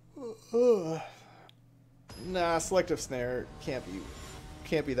 Ugh. Nah, selective snare can't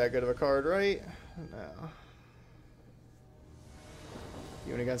be that good of a card, right? No.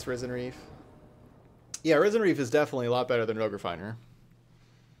 Even against Risen Reef. Yeah, Risen Reef is definitely a lot better than Rogue Refiner.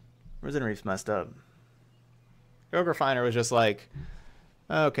 Risen Reef's messed up. Rogue Refiner was just like,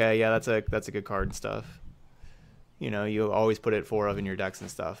 okay, yeah, that's a good card and stuff. You know, you always put it 4 of in your decks and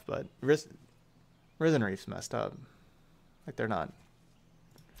stuff, but Risen Reef's messed up. Like, they're not.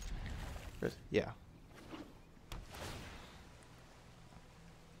 Yeah.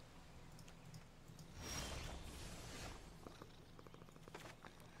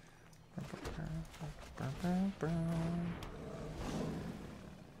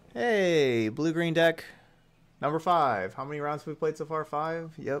 Hey, blue-green deck, number 5. How many rounds have we played so far?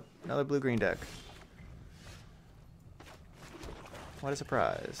 5? Yep, another blue-green deck. What a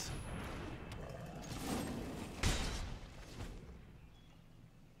surprise.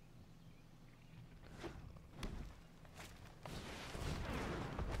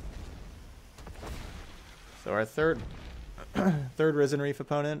 So our third Risen Reef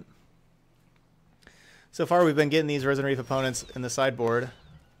opponent. So far we've been getting these Risen Reef opponents in the sideboard.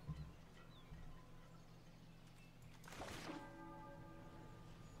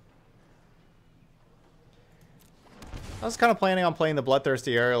 I was kind of planning on playing the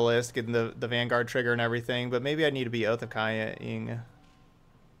Bloodthirsty Aerialist, getting the Vanguard trigger and everything, but maybe I need to be Oath of Kaya-ing.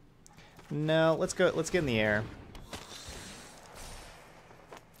 No, let's get in the air.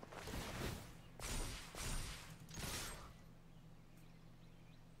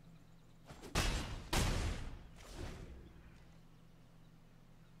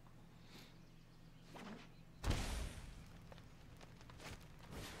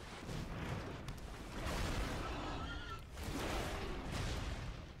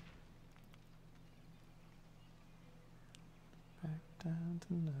 Down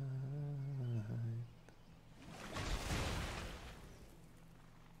tonight.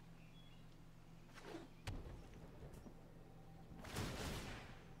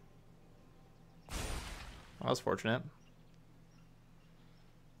 Well, that was fortunate.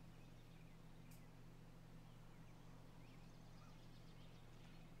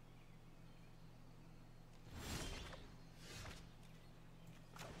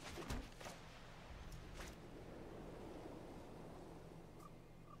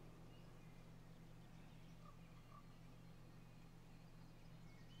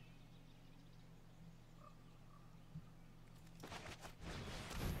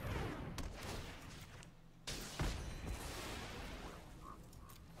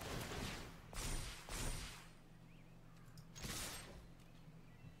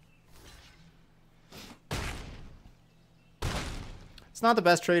 It's not the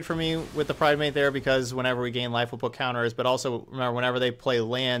best trade for me with the Pridemate there because whenever we gain life, we'll put counters. But also, remember, whenever they play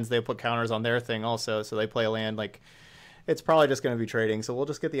lands, they put counters on their thing also. So they play a land, like, it's probably just going to be trading. So we'll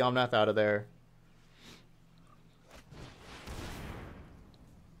just get the Omnath out of there.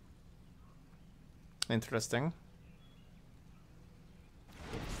 Interesting.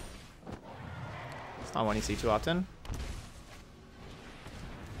 It's not one you see too often.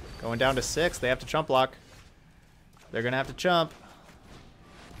 Going down to 6. They have to chump block. They're going to have to chump.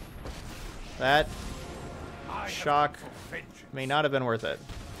 That. shock may not have been worth it.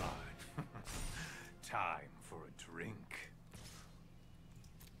 Time for a drink.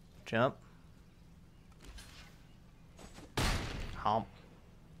 Jump. Hump.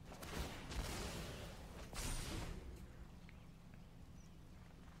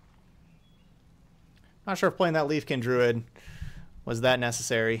 Not sure if playing that Leafkin Druid was that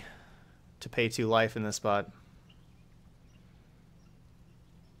necessary to pay 2 life in this spot.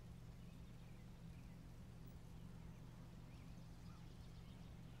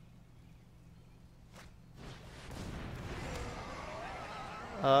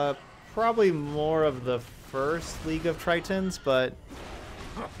 Probably more of the first League of Tritons, but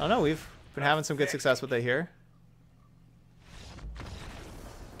I don't know, we've been having some good success with it here.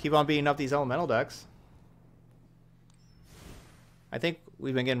 Keep on beating up these elemental decks. I think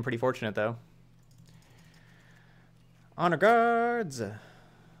we've been getting pretty fortunate, though. Honor guards!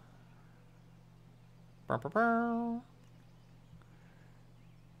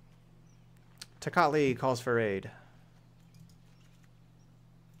 Takali calls for aid.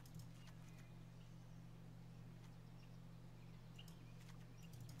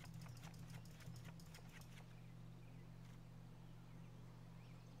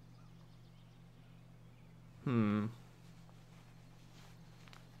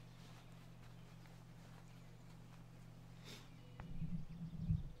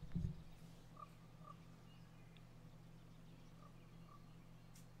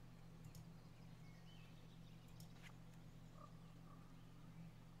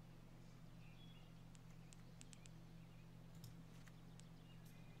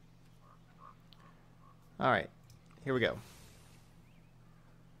 All right, here we go.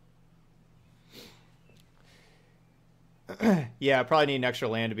 Yeah, I probably need an extra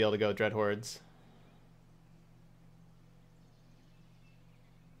land to be able to go Dread Hordes.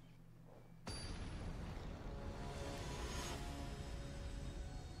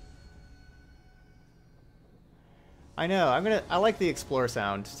 I know, I like the Explore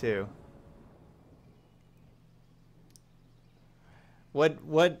sound too. What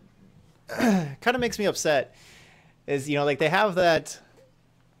kind of makes me upset is, you know, like they have that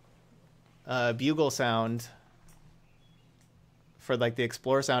bugle sound for like the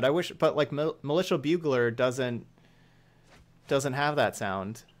Explore sound. I wish, but like Militia Bugler doesn't have that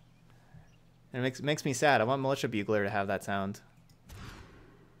sound. And it makes me sad. I want Militia Bugler to have that sound.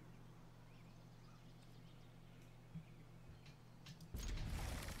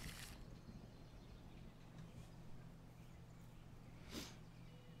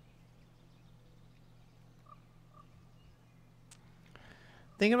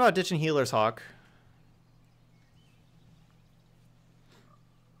 Thinking about ditching Healer's Hawk.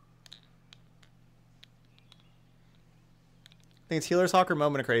 I think it's Healer's Hawk or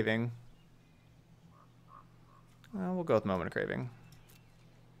Moment of Craving. We'll go with Moment of Craving.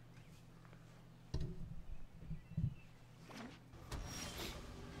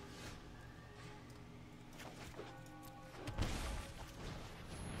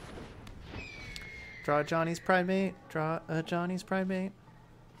 Draw Ajani's Primate. Draw Ajani's Primate.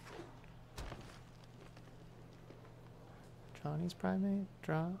 Ajani's Primate.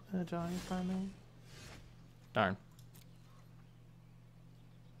 Draw Ajani's Primate. Darn.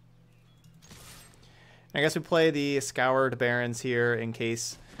 I guess we play the Scoured Barons here in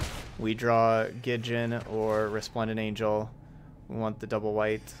case we draw Gidgeon or Resplendent Angel. We want the double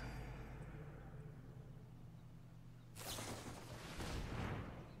white.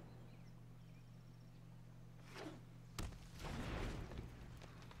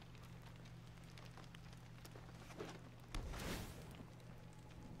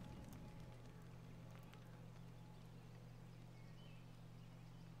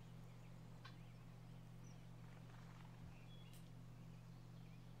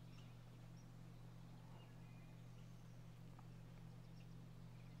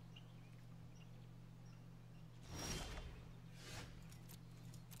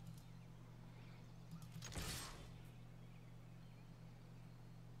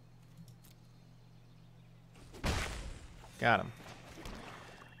 Got him.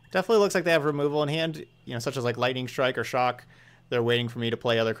 Definitely looks like they have removal in hand, you know, such as like Lightning Strike or Shock. They're waiting for me to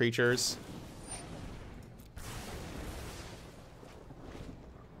play other creatures.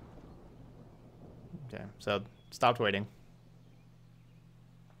 Okay, so stopped waiting.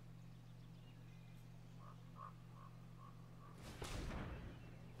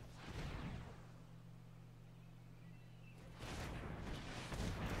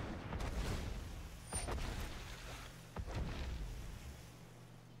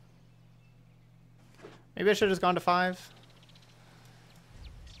 Maybe I should have just gone to 5.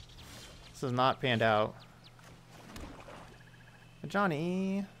 This is not panned out.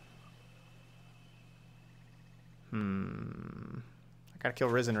 Ajani. I gotta kill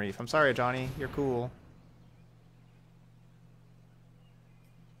Risen Reef. I'm sorry, Ajani. You're cool.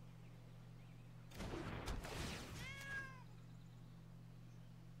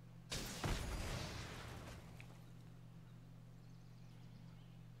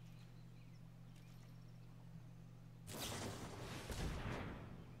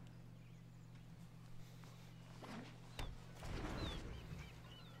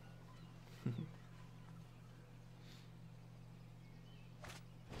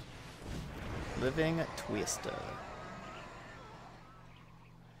 Living Twister.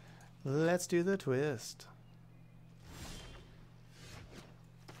 Let's do the twist.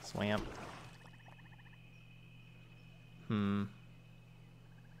 Swamp.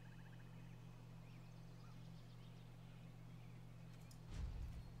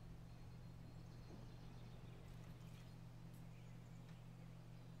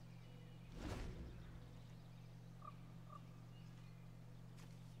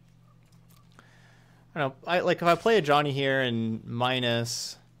 I don't know. Like if I play a Johnny here and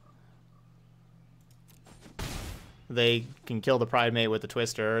minus, they can kill the Pride Mate with the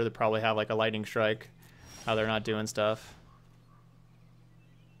Twister. They probably have like a lightning strike. How they're not doing stuff.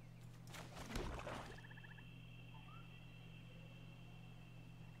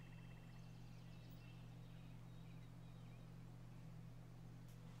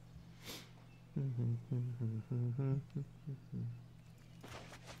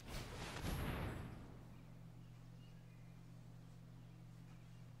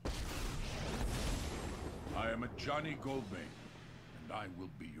 I am Ajani Goldmane, and I will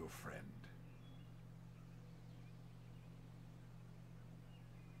be your friend.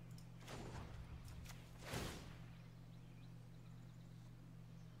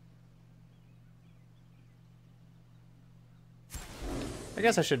 I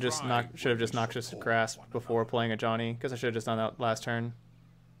guess I should have just Noxious Grasp before playing a Johnny. Guess I should have just done that last turn.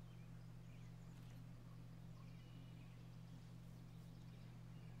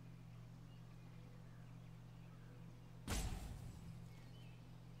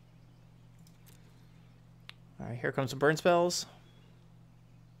 Alright, here comes some burn spells.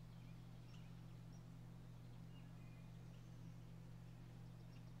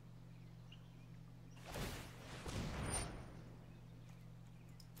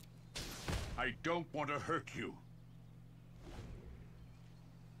 I don't want to hurt you.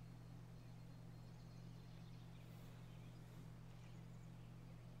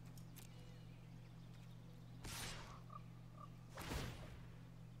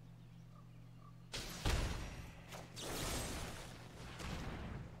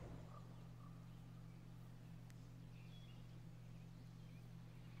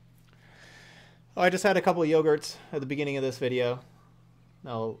 Oh, I just had a couple of yogurts at the beginning of this video.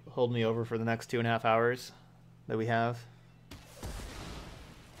 That'll hold me over for the next 2.5 hours that we have.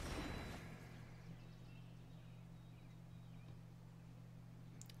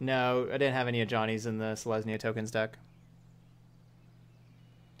 No, I didn't have any of Johnny's in the Selesnya tokens deck.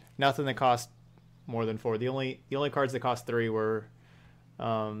 Nothing that cost more than 4. The only cards that cost 3 were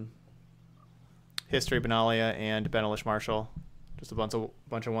History Benalia and Benelish Marshall. Just a bunch of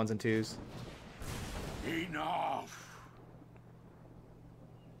 1s and 2s. Enough!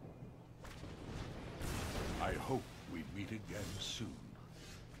 I hope we meet again soon.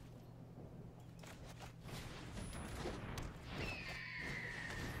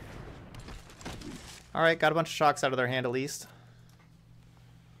 Alright, got a bunch of shocks out of their hand at least.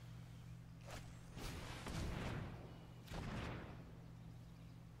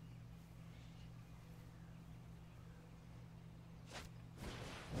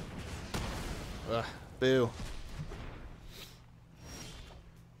 Ugh, boo.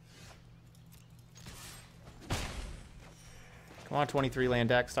 Come on, 23 land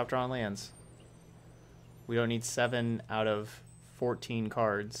deck. Stop drawing lands. We don't need 7 out of 14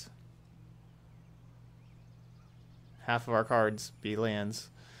 cards. Half of our cards be lands.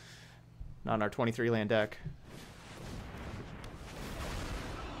 Not in our 23 land deck.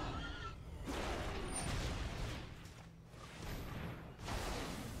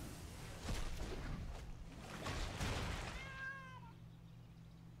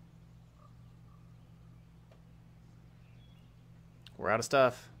 We're out of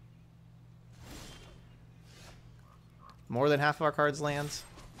stuff. More than half of our cards lands.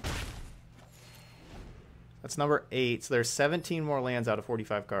 That's number 8. So there's 17 more lands out of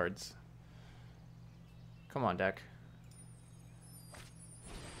 45 cards. Come on, deck.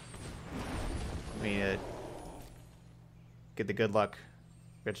 We need to get the good luck.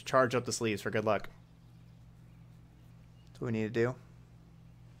 We have to charge up the sleeves for good luck. what we need to do.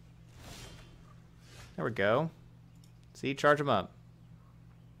 There we go. See, charge them up.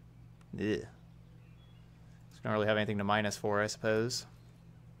 Ugh. So don't really have anything to minus for, I suppose.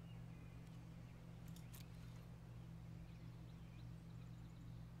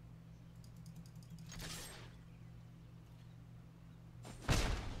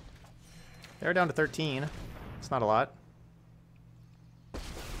 They're down to 13. It's not a lot.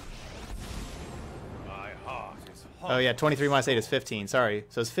 My heart is hot. Oh yeah, 23 minus 8 is 15. Sorry.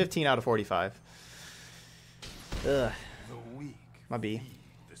 So it's 15 out of 45. Ugh. The weak My B. feed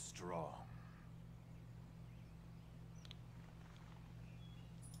the strong.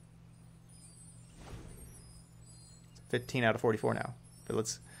 15 out of 44 now. But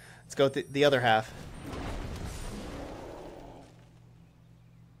let's go with the other half.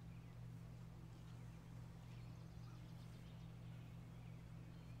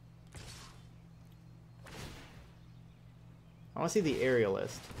 I want to see the area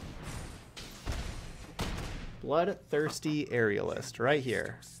list. Bloodthirsty area list right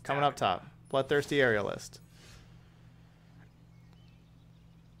here. Coming up top. Bloodthirsty area list.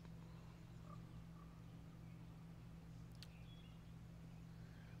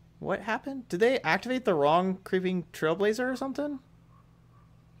 What happened? Did they activate the wrong creeping trailblazer or something?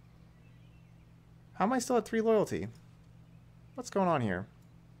 How am I still at 3 loyalty? What's going on here?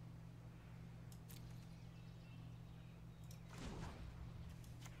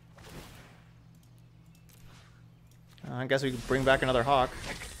 I guess we could bring back another hawk.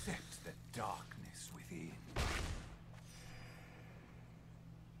 Accept the darkness within.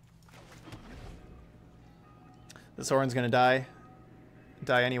 The Soren's gonna die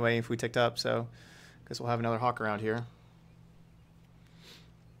anyway if we ticked up, so I guess we'll have another hawk around here.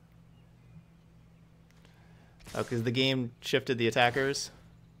 Oh, because the game shifted the attackers.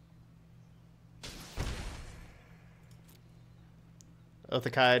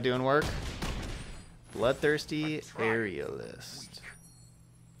 Othakai doing work. Bloodthirsty area list.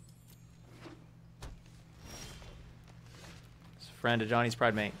 It's a friend of Johnny's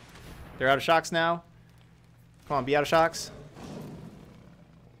pride mate. They're out of shocks now. Come on, be out of shocks.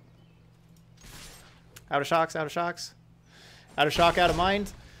 Out of shocks, out of shocks. Out of shock, out of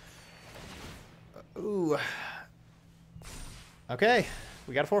mind. Ooh. Okay,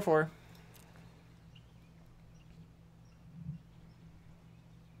 we got a 4-4.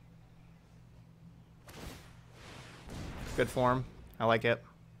 Good form. I like it.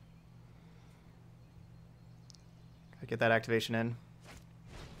 Gotta get that activation in.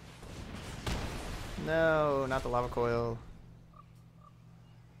 No, not the lava coil.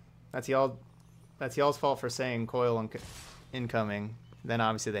 That's y'all's fault for saying coil incoming. Then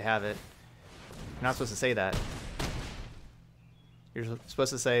obviously they have it. You're not supposed to say that. You're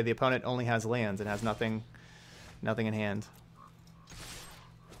supposed to say the opponent only has lands and has nothing in hand.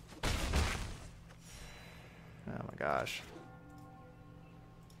 Oh my gosh.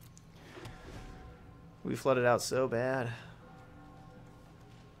 We flooded out so bad.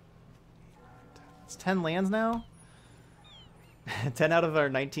 It's 10 lands now? 10 out of our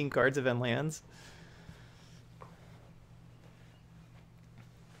 19 cards have been lands.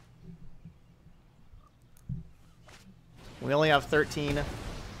 We only have 13.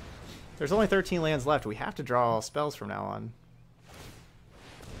 There's only 13 lands left. We have to draw all spells from now on.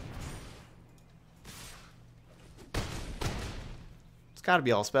 It's got to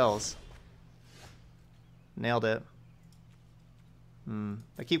be all spells. Nailed it.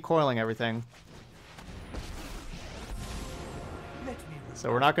 I keep coiling everything.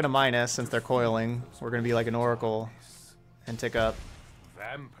 So we're not going to minus since they're coiling. We're going to be like an oracle and tick up.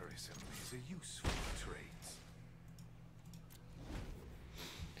 Vampirism is a useful trait.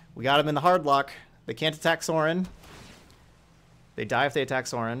 We got them in the hard lock. They can't attack Soren. They die if they attack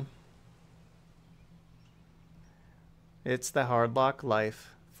Soren. It's the hard lock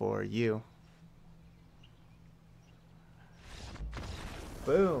life for you.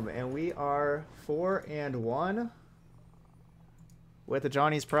 Boom, and we are 4-1 with the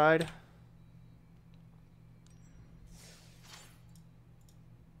Johnny's Pride.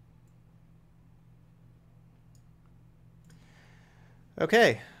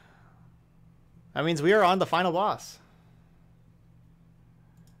 Okay. That means we are on the final boss.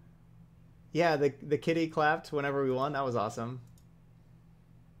 Yeah, the kitty clapped whenever we won. That was awesome.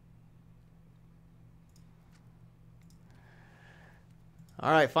 All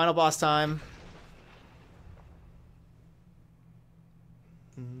right, final boss time.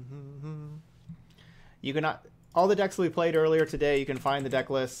 You can all the decks we played earlier today. You can find the deck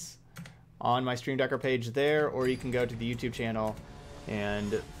lists on my Stream Decker page there, or you can go to the YouTube channel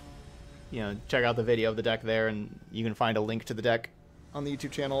and check out the video of the deck there, and you can find a link to the deck on the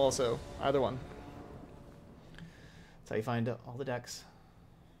YouTube channel also. Either one. That's how you find all the decks.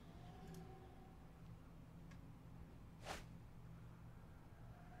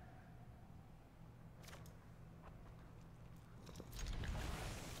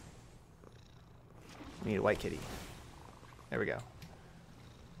 We need a white kitty. There we go.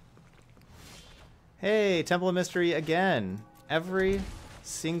 Hey, Temple of Mystery again. Every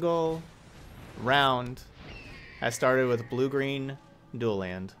single round has started with blue-green dual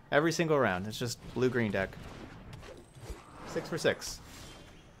land. Every single round. It's just blue-green deck. 6 for 6.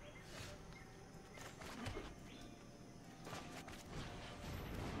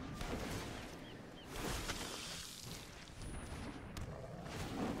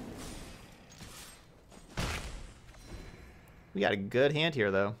 We got a good hand here,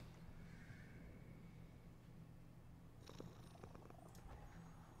 though.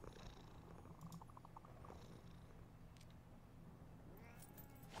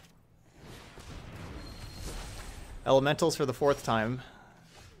 Elementals for the 4th time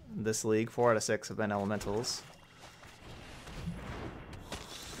in this league. 4 out of 6 have been elementals.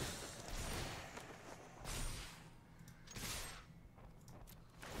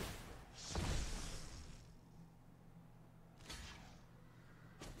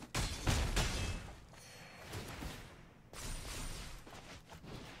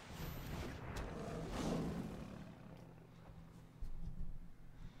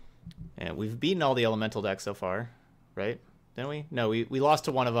 And we've beaten all the elemental decks so far. Right? Didn't we? No, we lost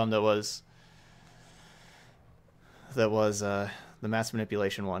to one of them that was the mass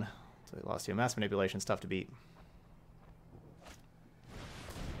manipulation one. So we lost to mass manipulation's tough to beat.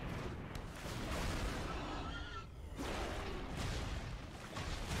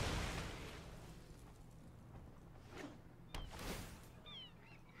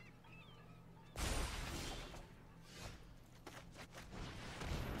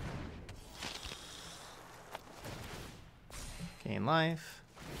 Gain life.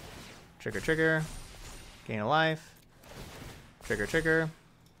 Trigger, trigger. Gain a life. Trigger, trigger.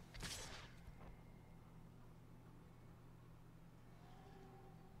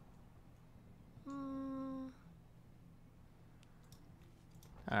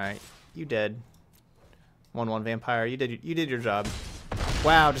 Alright, you dead. 1/1 vampire. You did your job.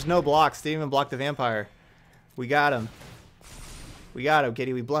 Wow, just no blocks. Didn't even block the vampire. We got him. We got him,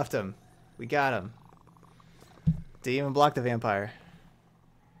 Kitty. We bluffed him. We got him. Didn't even block the vampire.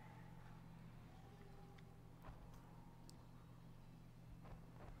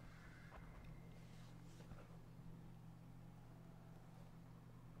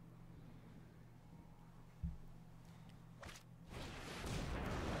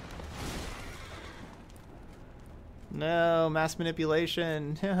 No, mass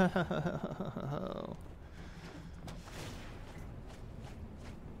manipulation.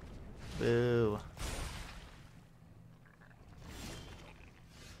 Boo.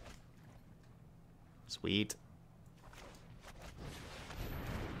 Sweet.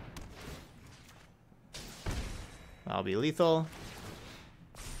 I'll be lethal.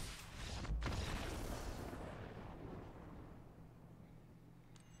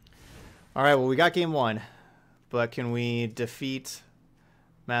 All right, well, we got game 1, but can we defeat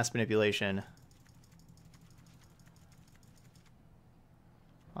mass manipulation?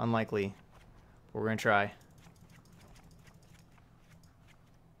 Unlikely, but we're gonna try.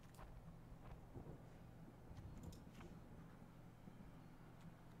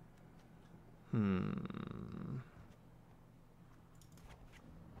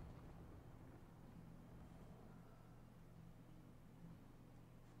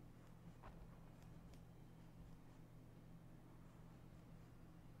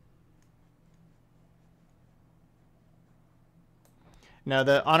 No,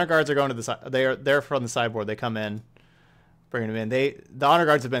 the honor guards are going to the side. They're from the sideboard. They come in, bringing them in. The honor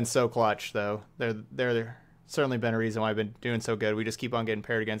guards have been so clutch, though. They're certainly been a reason why I've been doing so good. We just keep on getting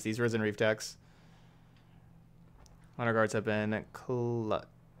paired against these Risen Reef decks. Honor guards have been clutch.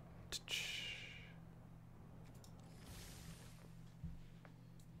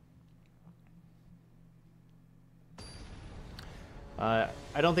 I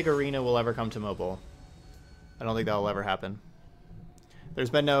don't think Arena will ever come to mobile. I don't think that'll ever happen. There's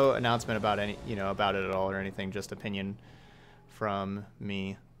been no announcement about about it at all or anything. Just opinion from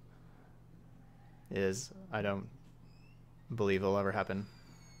me is I don't believe it'll ever happen.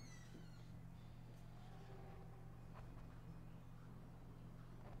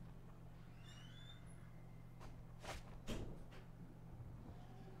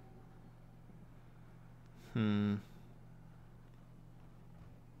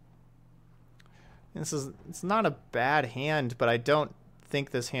 It's not a bad hand, but I don't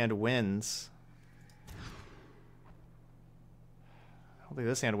think this hand wins. I don't think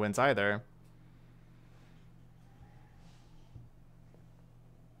this hand wins either.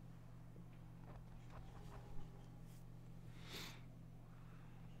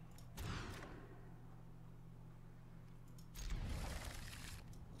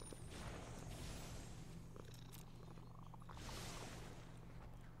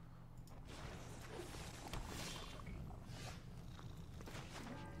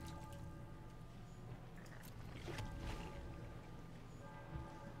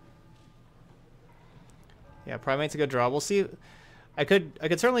 Yeah, Primate's a good draw. We'll see. I could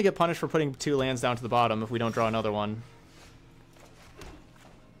certainly get punished for putting 2 lands down to the bottom if we don't draw another one.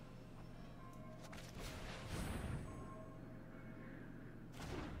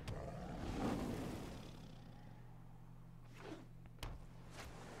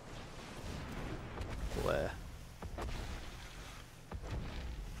 Bleh.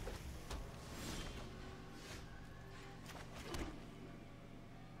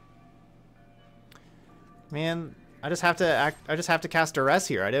 Man, I just have to cast Duress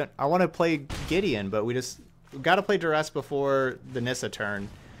here. I want to play Gideon, but we've got to play Duress before the Nissa turn.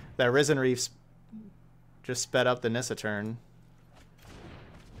 That Risen Reefs just sped up the Nissa turn.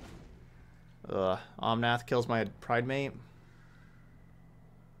 Ugh. Omnath kills my Pridemate.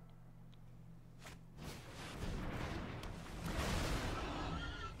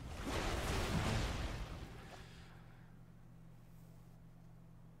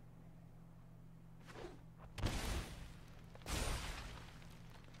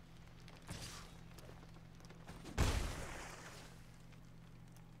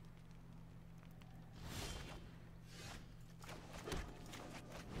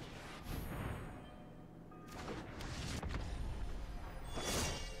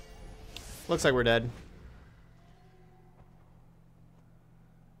 Looks like we're dead.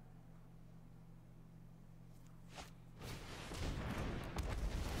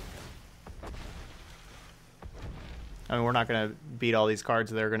 I mean, we're not going to beat all these cards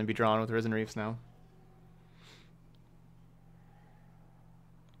that are going to be drawn with Risen Reefs now.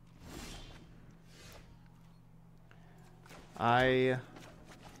 I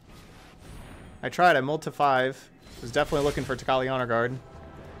tried. I mulled to 5. Was definitely looking for Takali Honor Guard.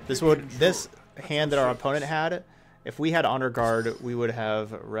 This hand that our opponent had, if we had Honor Guard, we would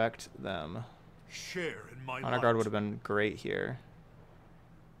have wrecked them. Share in my Honor Guard would have been great here.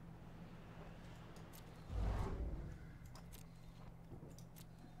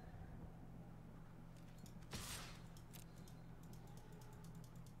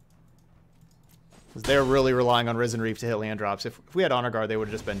 Because they're really relying on Risen Reef to hit land drops. If we had Honor Guard, they would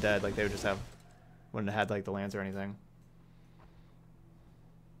have just been dead. Like, they would just wouldn't have had like the lands or anything.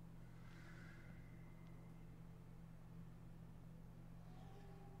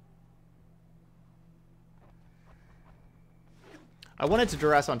 I wanted to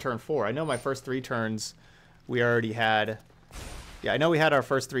Duress on turn 4. I know my first 3 turns we already had. Yeah, I know we had our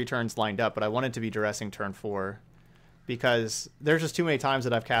first 3 turns lined up, but I wanted to be Duressing turn 4 because there's just too many times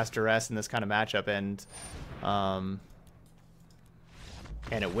that I've cast Duress in this kind of matchup and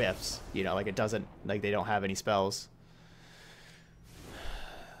it whiffs. You know, like it doesn't, like they don't have any spells.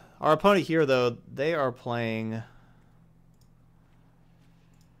 Our opponent here, though, they are playing.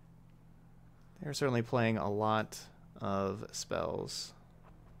 They're certainly playing a lot of spells.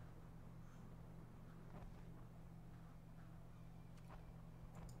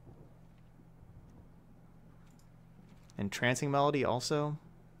 Entrancing Melody also.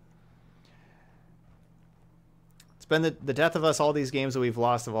 It's been the death of us. All these games that we've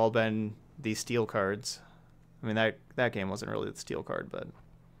lost have all been these steel cards. I mean, that game wasn't really the steel card, but it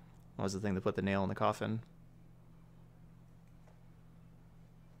was the thing that put the nail in the coffin.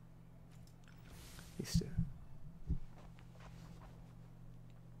 These two.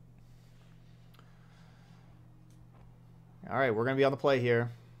 All right, we're going to be on the play here.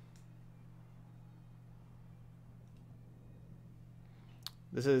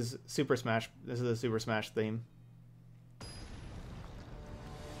 This is Super Smash. This is the Super Smash theme.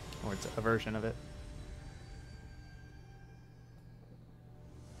 Or it's a version of it.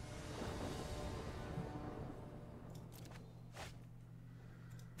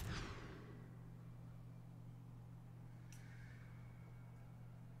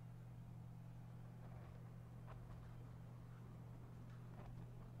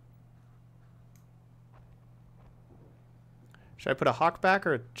 Should I put a Hawk back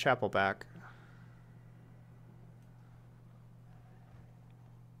or a Chapel back?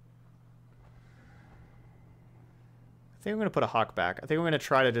 I think I'm going to put a Hawk back. I think I'm going to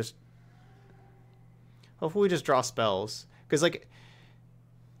try to just Hopefully we just draw spells. Because, like,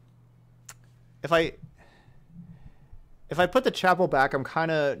 if I put the chapel back, I'm kind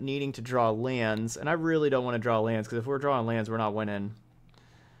of needing to draw lands, and I really don't want to draw lands, because if we're drawing lands, we're not winning.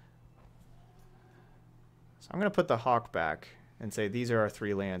 So I'm going to put the hawk back and say these are our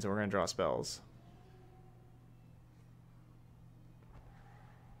 3 lands, and we're going to draw spells.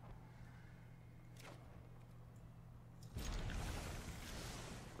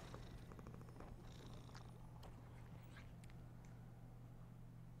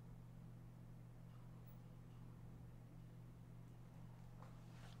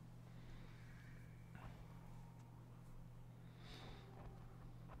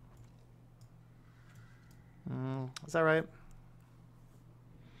 Is that right?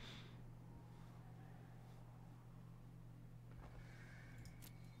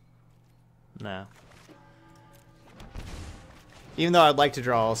 No. Even though I'd like to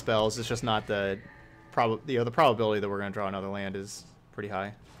draw all spells, it's just not the the probability that we're going to draw another land is pretty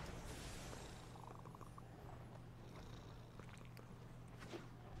high.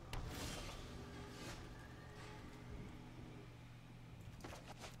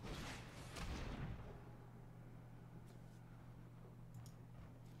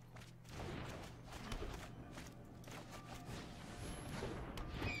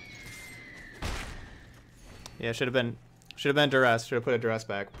 Yeah, should have been duress. Should have put a duress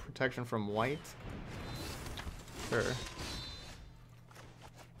back. Protection from white. Sure.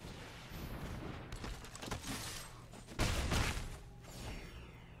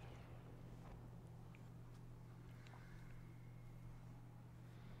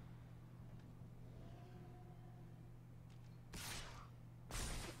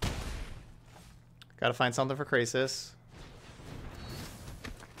 Gotta find something for Krasis.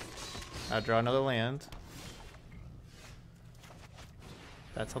 I'll draw another land.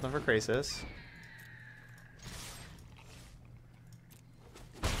 That's something for Krasis.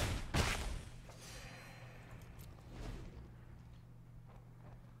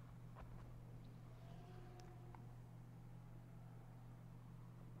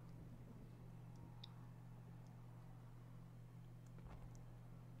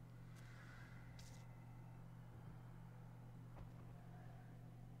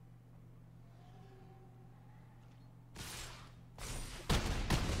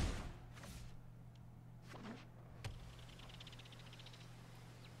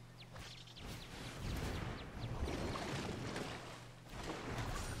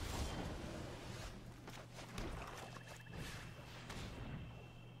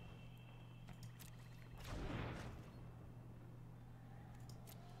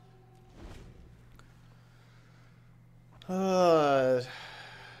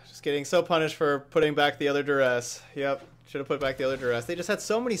 Just getting so punished for putting back the other duress. Yep, should have put back the other duress. They just had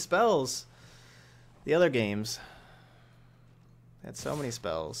so many spells. The other games. They had so many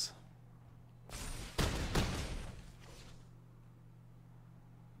spells.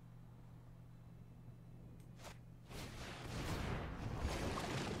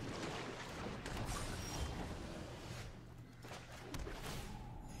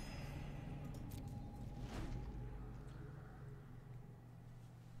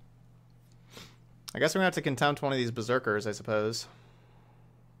 I guess we're gonna have to contempt one of these berserkers, I suppose.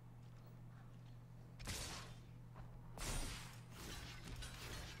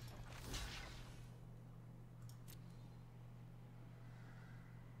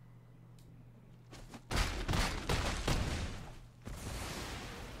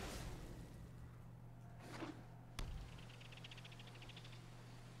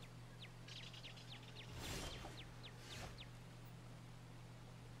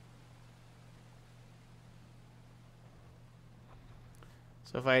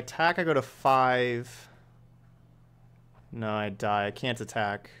 So if I attack, I go to 5. No, I die. I can't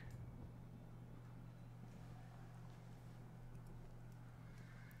attack.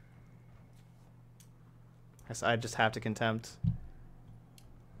 Guess I just have to contempt. I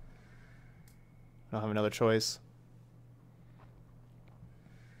don't have another choice.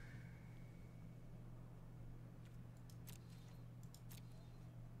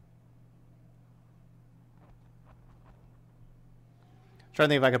 Trying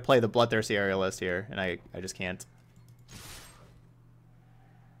to think if I could play the Bloodthirsty Aerialist here, and I just can't.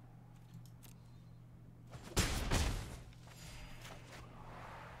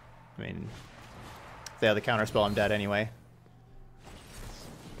 I mean, if they have the counterspell, I'm dead anyway.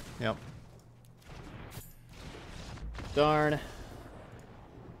 Yep. Darn.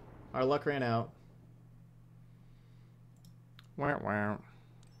 Our luck ran out. Wah, wah.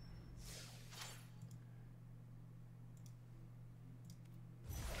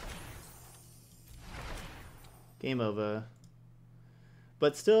 Game over.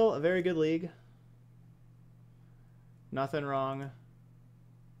 But still a very good league. Nothing wrong.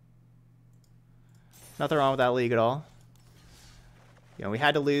 Nothing wrong with that league at all. You know, we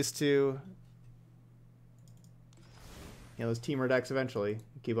had to lose to, you know, those teamer decks eventually.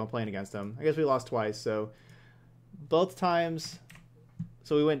 Keep on playing against them. I guess we lost twice, so both times.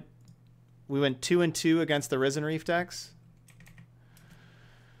 So we went 2-2 against the Risen Reef decks.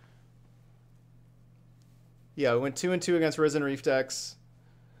 Yeah, we went 2-2 against Risen Reef decks.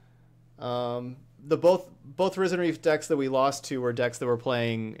 Both Risen Reef decks that we lost to were decks that were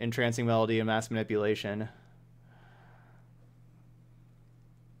playing Entrancing Melody and Mass Manipulation.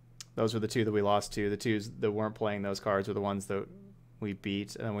 Those were the two that we lost to. The twos that weren't playing those cards were the ones that we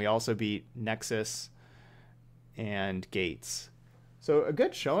beat. And we also beat Nexus and Gates. So a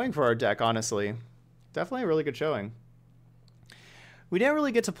good showing for our deck, honestly. Definitely a really good showing. We didn't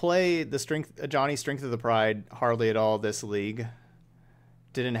really get to play the Ajani Strength of the Pride hardly at all this league.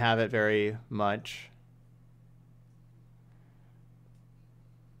 Didn't have it very much.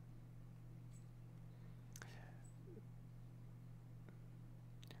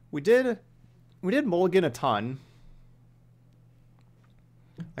 We did mulligan a ton.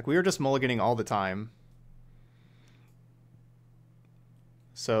 Like, we were just mulliganing all the time.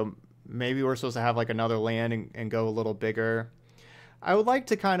 So maybe we're supposed to have like another land and go a little bigger. I would like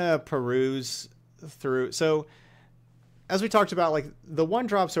to kind of peruse through. So as we talked about, like, the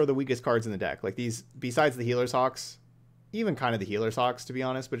 1-drops are the weakest cards in the deck. Like, these, besides the Healer's Hawks, even kind of the Healer's Hawks, to be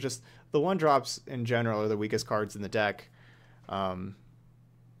honest, but just the 1-drops in general are the weakest cards in the deck. Because,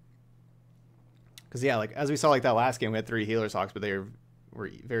 yeah, like, as we saw, like, that last game, we had 3 Healer's Hawks, but they were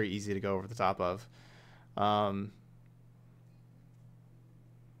very easy to go over the top of.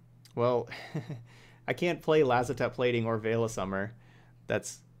 Well, I can't play Lazotep Plating or Veil of Summer.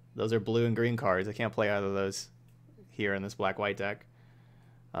 Those are blue and green cards. I can't play either of those here in this black-white deck.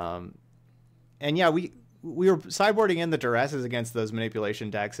 And yeah, we were sideboarding in the Duresses against those manipulation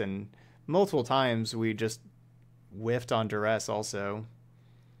decks, and multiple times we just whiffed on Duress also,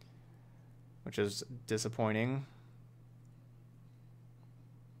 which is disappointing.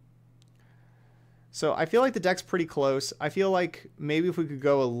 So I feel like the deck's pretty close. I feel like maybe if we could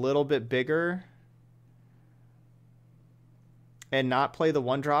go a little bit bigger and not play the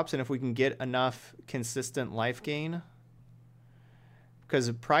 1-drops, and if we can get enough consistent life gain. Because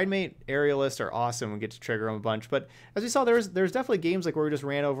Pridemate, Aerialist are awesome. We get to trigger them a bunch. But as we saw, there's definitely games like where we just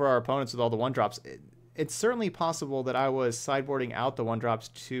ran over our opponents with all the 1-drops. It's certainly possible that I was sideboarding out the 1-drops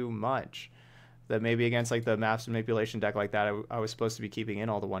too much. That maybe against like the Maps Manipulation deck like that, I was supposed to be keeping in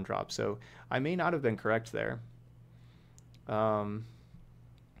all the 1-drops. So I may not have been correct there.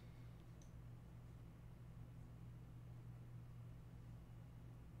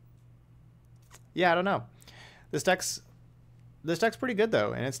 Yeah, I don't know. This deck's pretty good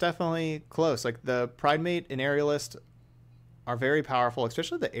though, and it's definitely close. Like, the Pridemate and Aerialist are very powerful,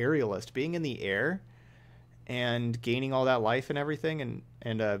 especially the Aerialist being in the air and gaining all that life and everything,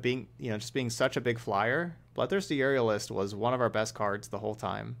 and being, you know, just being such a big flyer. Bloodthirsty Aerialist was one of our best cards the whole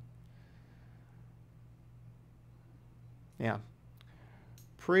time. Yeah,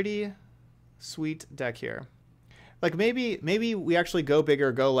 pretty sweet deck here. Like, maybe we actually go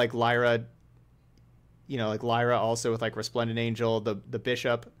bigger, go like Lyra. You know, like Lyra also with like Resplendent Angel, the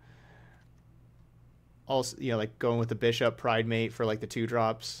Bishop. Also, you know, like going with the Bishop, Pridemate for like the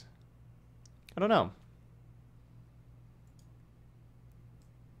 2-drops. I don't know.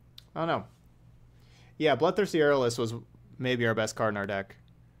 Yeah, Bloodthirsty Aerialist was maybe our best card in our deck.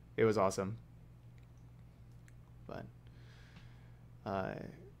 It was awesome. But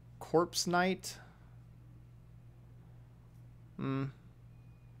Corpse Knight.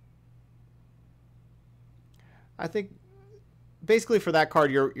 I think basically for that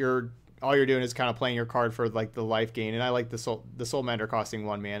card, you're all you're doing is kind of playing your card for like the life gain, and I like the Soul Mender costing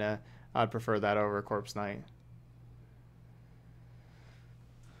 1 mana. I'd prefer that over Corpse Knight.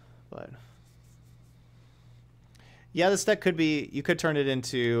 But yeah, this deck could be, you could turn it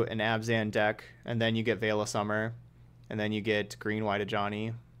into an Abzan deck, and then you get Veil of Summer, and then you get Green White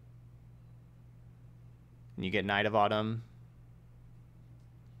Ajani, and you get Night of Autumn.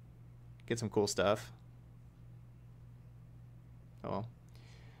 Get some cool stuff. Oh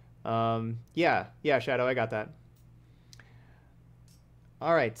well. Yeah, Shadow, I got that.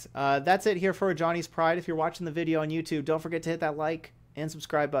 All right, that's it here for Ajani's Pride. If you're watching the video on YouTube, don't forget to hit that like and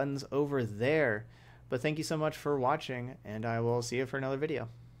subscribe buttons over there. But thank you so much for watching, and I will see you for another video.